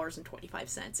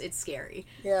 $7.25. It's scary.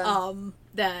 Yeah.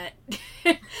 That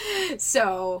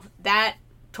so that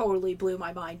totally blew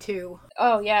my mind too.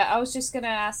 Oh yeah, I was just gonna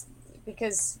ask,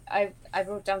 because I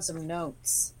wrote down some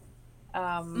notes,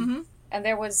 and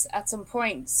there was at some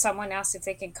point someone asked if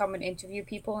they can come and interview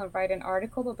people and write an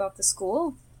article about the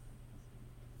school,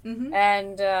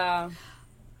 and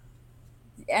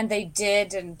they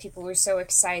did, and people were so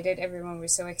excited. Everyone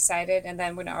was so excited. And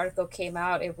then when the article came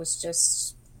out, it was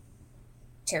just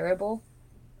terrible.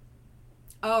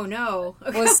 Oh no.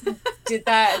 Did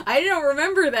that? I don't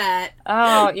remember that.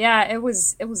 Oh yeah, it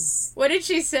was. What did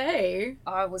she say?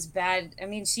 Oh, it was bad. I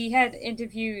mean, she had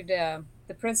interviewed the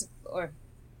principal, or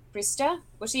Krista.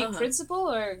 Was she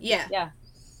principal or? Yeah. Yeah.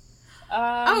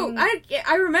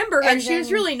 I remember her. She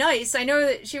was really nice. I know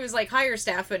that she was like higher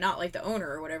staff, but not like the owner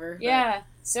or whatever. Yeah. But.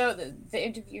 So the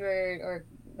interviewer, or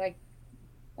like,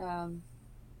 the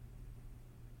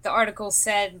article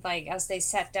said, like, as they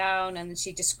sat down, and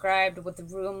she described what the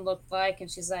room looked like,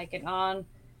 and she's like, and on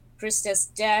Krista's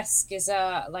desk is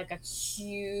a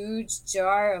huge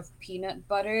jar of peanut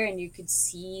butter, and you could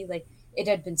see like it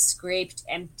had been scraped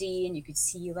empty, and you could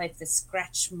see like the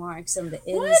scratch marks on the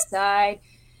inside.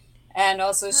 And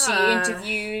also she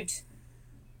interviewed,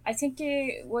 I think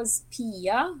it was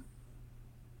Pia,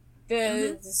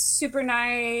 the super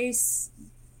nice,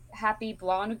 happy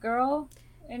blonde girl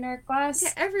in her class.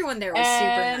 Yeah, everyone there was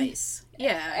super nice.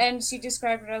 Yeah. And she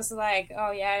described it as like,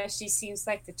 oh yeah, she seems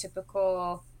like the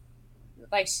typical,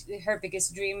 like, her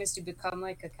biggest dream is to become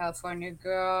like a California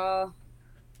girl.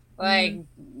 Like,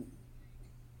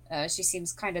 she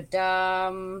seems kind of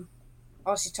dumb.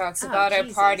 All she talks about are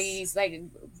parties. Like,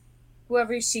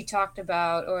 whoever she talked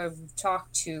about or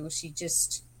talked to, she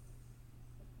just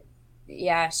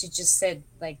said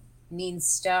like mean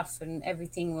stuff, and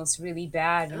everything was really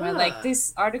bad. And we're like,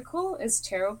 this article is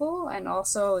terrible, and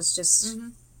also it's just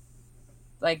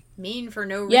like mean for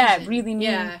no reason. Yeah, really mean.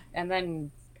 Yeah. And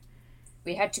then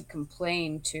we had to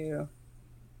complain to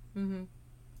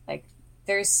like,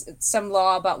 there's some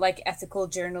law about like ethical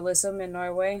journalism in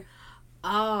Norway.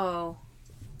 Oh.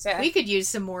 So we could use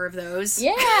some more of those.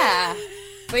 Yeah.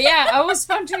 But yeah, I was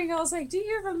wondering, I was like, do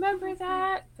you remember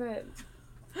that? But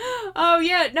oh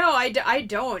yeah, no, I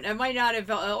don't. It might not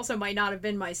have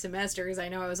been my semester, because I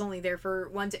know I was only there for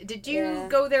one. Did you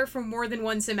go there for more than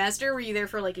one semester? Were you there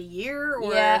for like a year?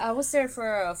 Or? Yeah, I was there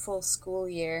for a full school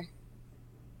year.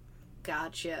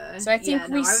 Gotcha. So I think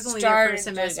we started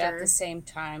at the same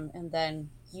time, and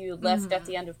then you left at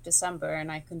the end of December,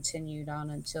 and I continued on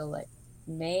until like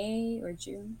May or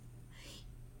June.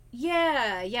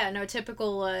 Yeah, no,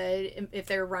 typical, if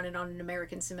they're running on an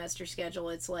American semester schedule,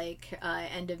 it's like,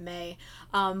 end of May.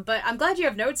 But I'm glad you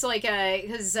have notes, like,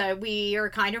 because we are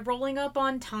kind of rolling up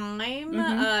on time,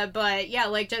 but yeah,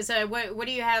 like, just, what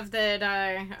do you have that,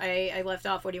 I left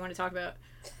off? What do you want to talk about?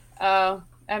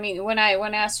 I mean, when I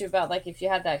asked you about, like, if you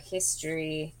had that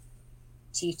history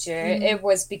teacher, it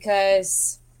was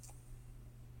because,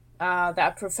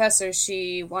 that professor,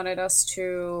 she wanted us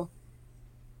to...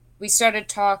 We started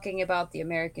talking about the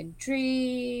American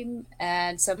dream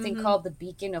and something called the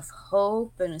Beacon of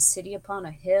Hope and a city upon a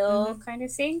hill kind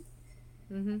of thing.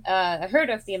 I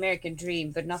heard of the American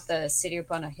dream, but not the city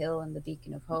upon a hill and the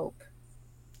Beacon of Hope.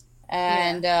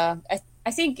 And I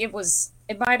think it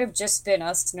might have just been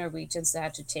us Norwegians that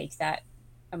had to take that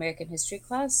American history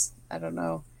class. I don't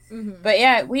know. But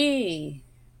yeah, we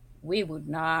would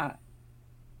not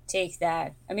take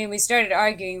that. I mean, we started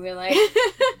arguing. We're like,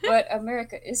 but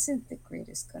America isn't the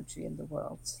greatest country in the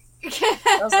world.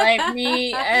 I was like,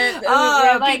 me. And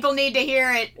we're like, people need to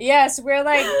hear it. Yes, we're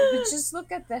like, but just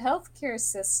look at the healthcare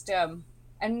system.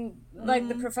 And like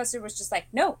the professor was just like,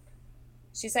 no.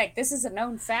 She's like, this is a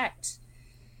known fact.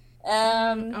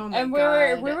 And we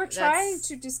were trying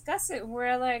to discuss it. And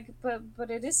we're like, but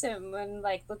it isn't. And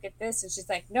like, look at this. And she's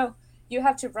like, no, you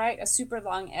have to write a super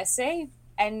long essay,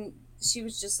 and She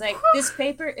was just like, this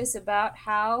paper is about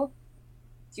how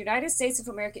the United States of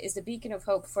America is the beacon of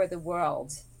hope for the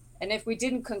world. And if we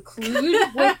didn't conclude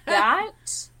with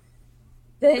that,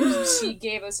 then she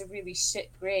gave us a really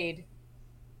shit grade.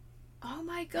 Oh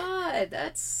my god,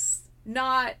 that's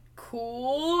not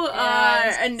cool.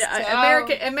 And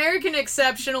American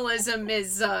exceptionalism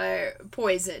is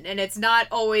poison, and it's not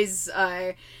always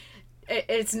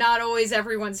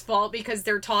everyone's fault because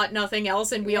they're taught nothing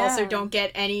else, and we also don't get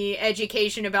any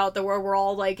education about the world. We're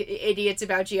all like idiots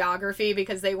about geography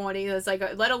because they won't even, it's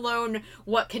like, let alone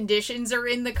what conditions are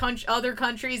in the other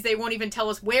countries, they won't even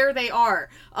tell us where they are.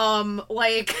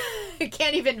 Like,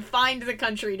 can't even find the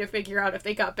country to figure out if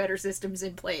they got better systems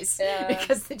in place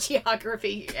because the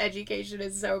geography education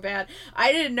is so bad.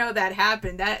 I didn't know that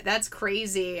happened. That's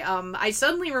crazy. I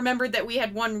suddenly remembered that we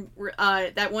had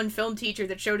that one film teacher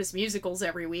that showed us musicals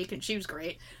every week, and she was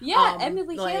great.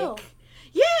 Emily Hill.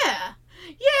 Yeah,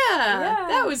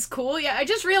 that was cool. Yeah, I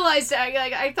just realized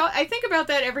I think about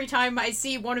that every time I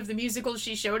see one of the musicals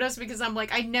she showed us, because I'm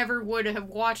like, I never would have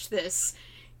watched this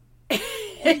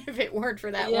if it weren't for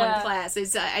that one class.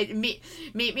 It's Meet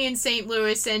Me in St.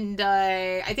 Louis, and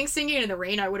I think Singing in the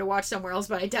Rain I would have watched somewhere else,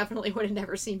 but I definitely would have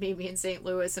never seen Meet Me in St.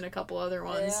 Louis and a couple other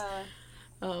ones.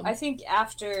 I think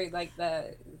after like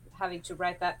having to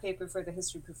write that paper for the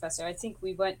history professor, I think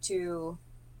we went to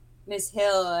Miss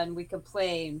Hill and we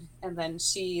complained, and then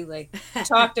she like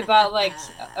talked about like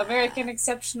American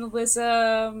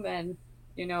exceptionalism, and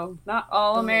you know, not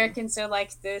all Americans are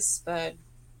like this, but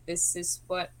this is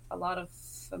what a lot of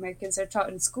Americans are taught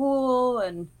in school.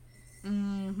 And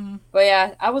but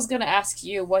yeah, I was gonna ask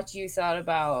you what you thought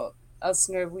about us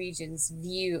Norwegians'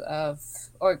 view of,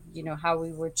 or you know, how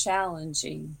we were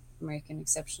challenging American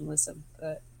exceptionalism,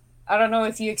 but I don't know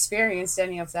if you experienced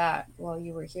any of that while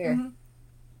you were here.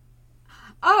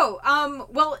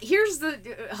 Well, here's the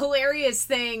hilarious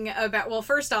thing about, well,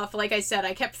 first off, like I said,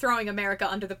 I kept throwing America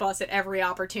under the bus at every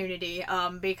opportunity,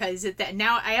 because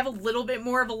now I have a little bit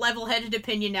more of a level-headed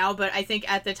opinion now, but I think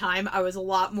at the time I was a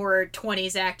lot more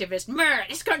 20s activist.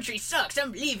 This country sucks,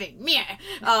 I'm leaving.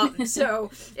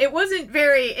 So it wasn't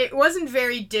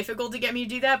very difficult to get me to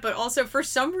do that, but also for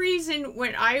some reason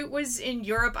when I was in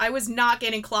Europe, I was not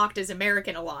getting clocked as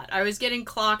American a lot. I was getting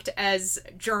clocked as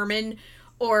German,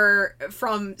 or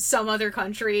from some other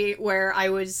country where I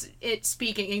was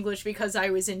speaking English because I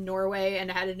was in Norway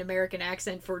and had an American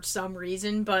accent for some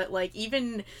reason. But like,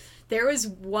 even there was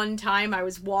one time I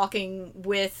was walking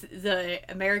with the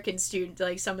American student,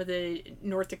 like some of the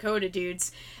North Dakota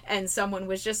dudes, and someone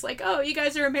was just like, "Oh, you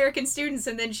guys are American students,"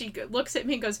 and then she looks at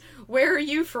me and goes, "Where are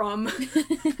you from?"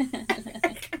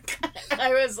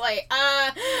 I was like,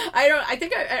 I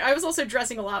think I was also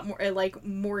dressing a lot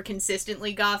more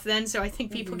consistently goth then, so I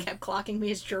think people kept clocking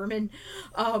me as German.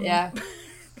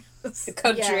 The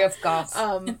country of goths.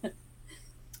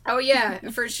 Oh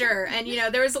yeah, for sure. And you know,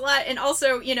 there was a lot, and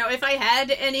also, you know, if I had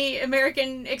any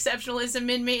American exceptionalism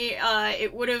in me,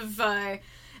 it would have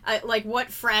like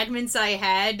what fragments I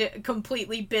had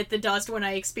completely bit the dust when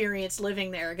I experienced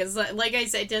living there, because like I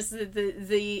said, just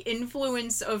the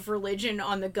influence of religion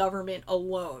on the government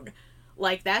alone,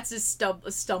 like that's a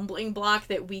stumbling block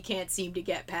that we can't seem to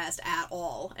get past at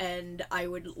all, and I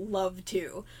would love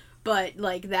to, but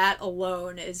like that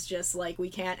alone is just like, we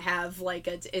can't have like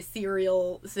an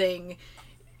ethereal thing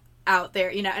out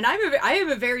there, you know. And I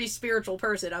am a very spiritual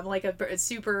person. I'm like a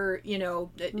super, you know,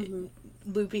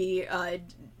 loopy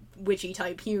witchy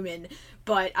type human,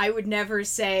 but I would never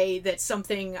say that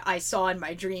something I saw in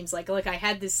my dreams, like I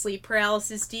had this sleep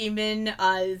paralysis demon,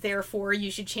 therefore you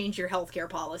should change your healthcare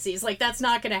policies. Like, that's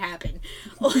not gonna happen.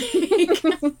 Like,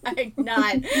 I'm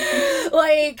not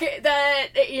like that,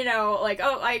 you know, like,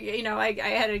 oh, I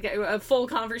had a full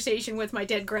conversation with my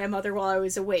dead grandmother while I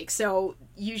was awake, so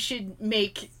you should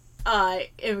make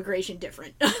immigration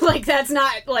different. Like, that's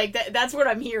not like that's what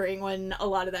I'm hearing when a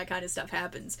lot of that kind of stuff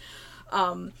happens.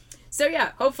 So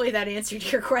yeah, hopefully that answered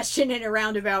your question in a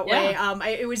roundabout way.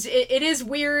 It is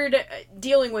weird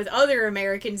dealing with other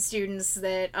American students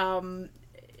that aren't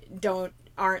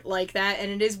like that,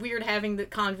 and it is weird having the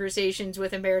conversations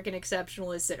with American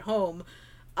exceptionalists at home,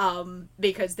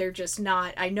 because they're just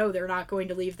not, I know they're not going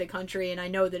to leave the country, and I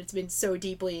know that it's been so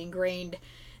deeply ingrained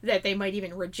that they might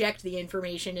even reject the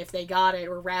information if they got it,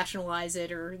 or rationalize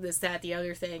it, or this, that, the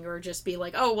other thing, or just be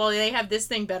like, oh, well, they have this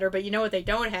thing better, but you know what they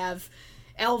don't have?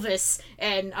 Elvis.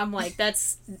 And I'm like,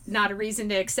 that's not a reason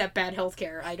to accept bad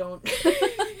healthcare. I don't.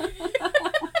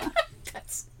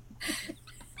 that's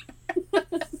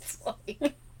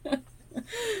like,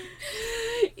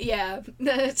 yeah,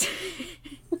 that's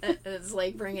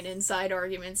like bringing in side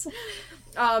arguments.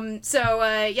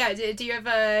 Do you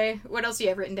have, what else do you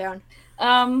have written down?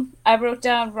 I wrote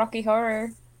down Rocky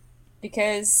Horror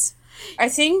because I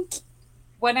think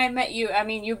when I met you, I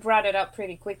mean, you brought it up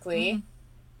pretty quickly,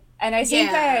 and I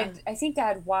think I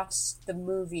had watched the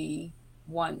movie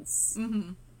once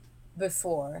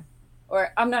before,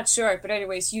 or I'm not sure, but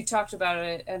anyways, you talked about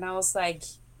it, and I was like,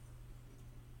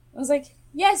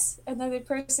 yes, another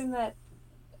person that,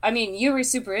 I mean, you were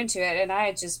super into it, and I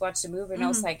had just watched the movie, and I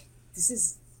was like, this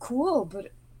is cool,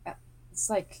 but it's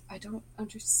like, I don't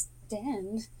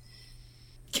understand.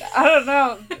 I don't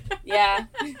know. Yeah.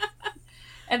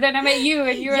 And then I met you,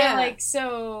 and you were like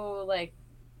so like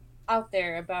out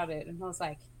there about it, and I was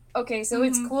like, okay, so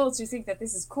it's cool to think that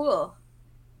this is cool.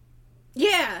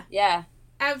 Yeah. Yeah.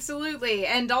 Absolutely.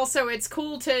 And also it's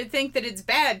cool to think that it's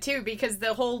bad too, because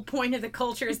the whole point of the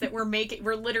culture is that we're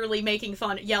literally making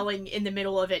fun, yelling in the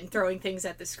middle of it and throwing things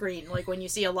at the screen, like when you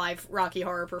see a live Rocky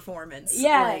Horror performance.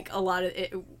 Yeah. Like a lot of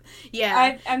it.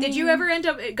 Yeah. I mean, did you ever end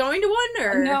up going to one,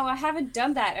 or? No, I haven't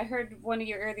done that. I heard one of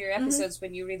your earlier episodes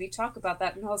when you really talk about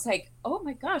that, and I was like, oh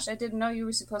my gosh, I didn't know you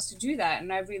were supposed to do that,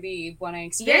 and I really want to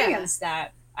experience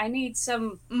that. I need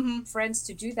some friends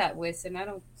to do that with, and I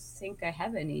don't think I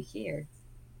have any here.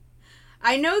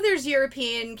 I know there's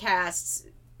European casts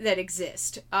that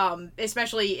exist,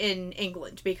 especially in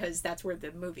England, because that's where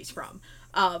the movie's from.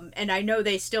 And I know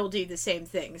they still do the same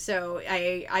thing. So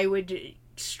I would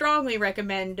strongly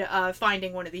recommend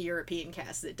finding one of the European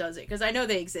casts that does it, because I know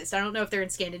they exist. I don't know if they're in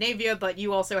Scandinavia, but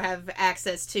you also have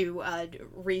access to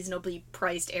reasonably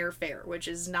priced airfare, which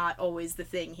is not always the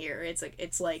thing here.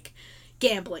 It's like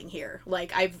gambling here.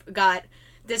 Like,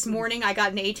 this morning, I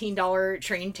got an $18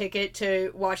 train ticket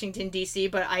to Washington, D.C.,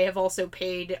 but I have also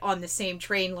paid on the same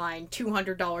train line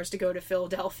 $200 to go to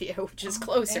Philadelphia, which is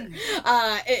closer.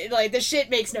 The shit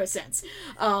makes no sense.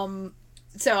 So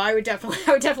I would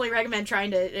definitely recommend trying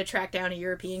to track down a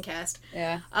European cast.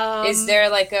 Yeah. Is there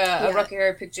like a Rocky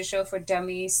Horror Picture Show for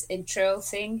Dummies intro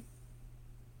thing?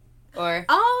 Or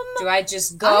do I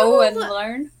just go and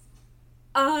learn?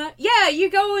 Yeah, you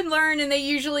go and learn, and they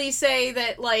usually say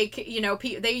that, like, you know,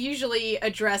 they usually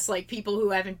address, like, people who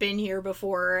haven't been here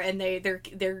before, and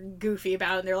they're goofy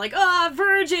about it, and they're like,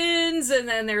 virgins, and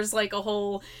then there's, like, a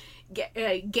whole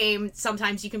game.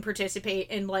 Sometimes you can participate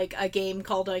in, like, a game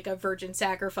called, like, a virgin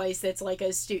sacrifice that's, like,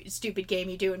 a stupid game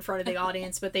you do in front of the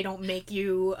audience, but they don't make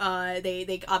you,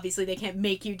 they obviously they can't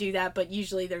make you do that, but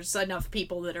usually there's enough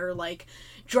people that are, like,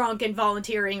 drunk and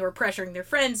volunteering or pressuring their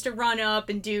friends to run up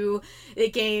and do the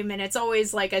game, and it's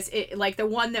always like like the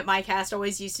one that my cast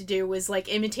always used to do was like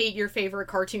imitate your favorite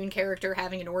cartoon character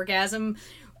having an orgasm,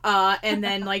 and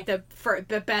then like the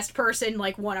best person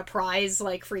like won a prize,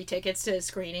 like free tickets to a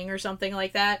screening or something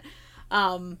like that.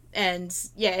 And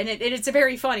yeah, and it's a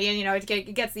very funny, and you know, it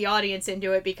gets the audience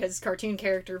into it because cartoon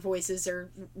character voices are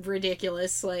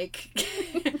ridiculous. Like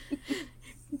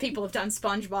people have done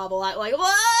SpongeBob a lot, like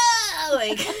whoa,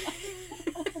 like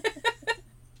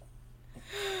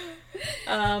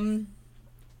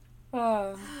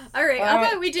all right, how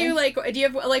about we do like, do you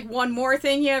have like one more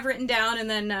thing you have written down, and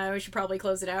then we should probably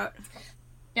close it out?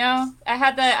 No,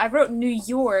 I wrote New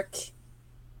York.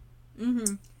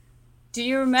 Do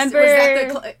you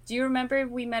remember? Do you remember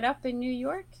we met up in New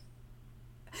York?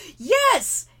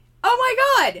 Yes. Oh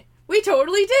my god. We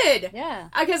totally did. Yeah.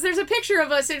 Because there's a picture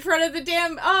of us in front of the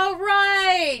damn... Oh,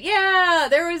 right. Yeah.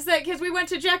 There was that... Because we went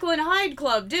to Jekyll and Hyde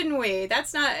Club, didn't we?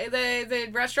 That's not... The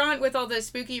restaurant with all the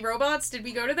spooky robots. Did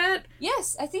we go to that?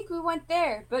 Yes, I think we went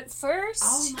there. But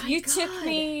first, you took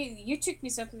me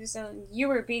someplace. You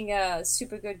were being a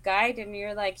super good guide, and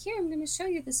you're like, here, I'm going to show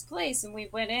you this place. And we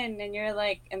went in, and you're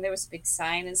like... And there was a big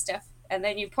sign and stuff. And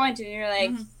then you pointed, and you're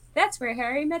like... That's where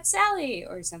Harry met Sally,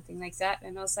 or something like that.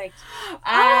 And I was like, and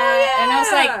I was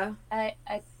like,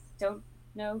 I don't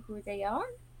know who they are.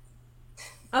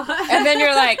 And then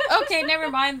you're like, okay, never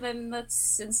mind. Then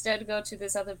let's instead go to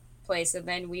this other place. And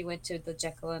then we went to the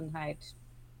Jekyll and Hyde.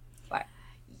 Bye.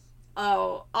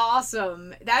 Oh,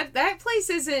 awesome. That place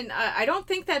isn't, I don't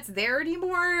think that's there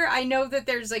anymore. I know that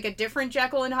there's like a different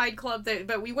Jekyll and Hyde Club,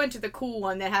 but we went to the cool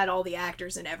one that had all the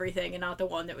actors and everything, and not the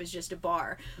one that was just a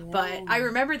bar. Yeah. But I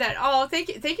remember that. Oh, thank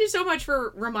you so much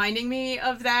for reminding me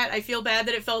of that. I feel bad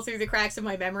that it fell through the cracks of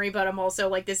my memory, but I'm also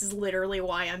like, this is literally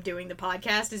why I'm doing the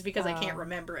podcast, is because I can't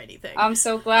remember anything. I'm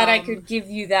so glad I could give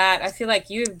you that. I feel like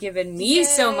you have given me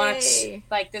so much.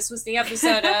 Like, this was the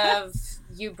episode of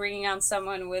you bringing on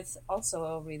someone with also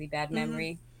a really bad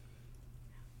memory.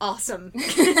 Awesome.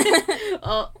 We're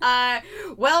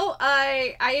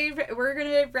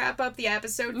gonna wrap up the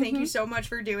episode. Thank you so much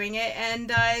for doing it,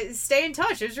 and stay in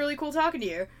touch. It was really cool talking to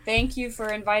you. Thank you for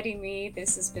inviting me.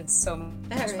 This has been so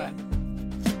much fun.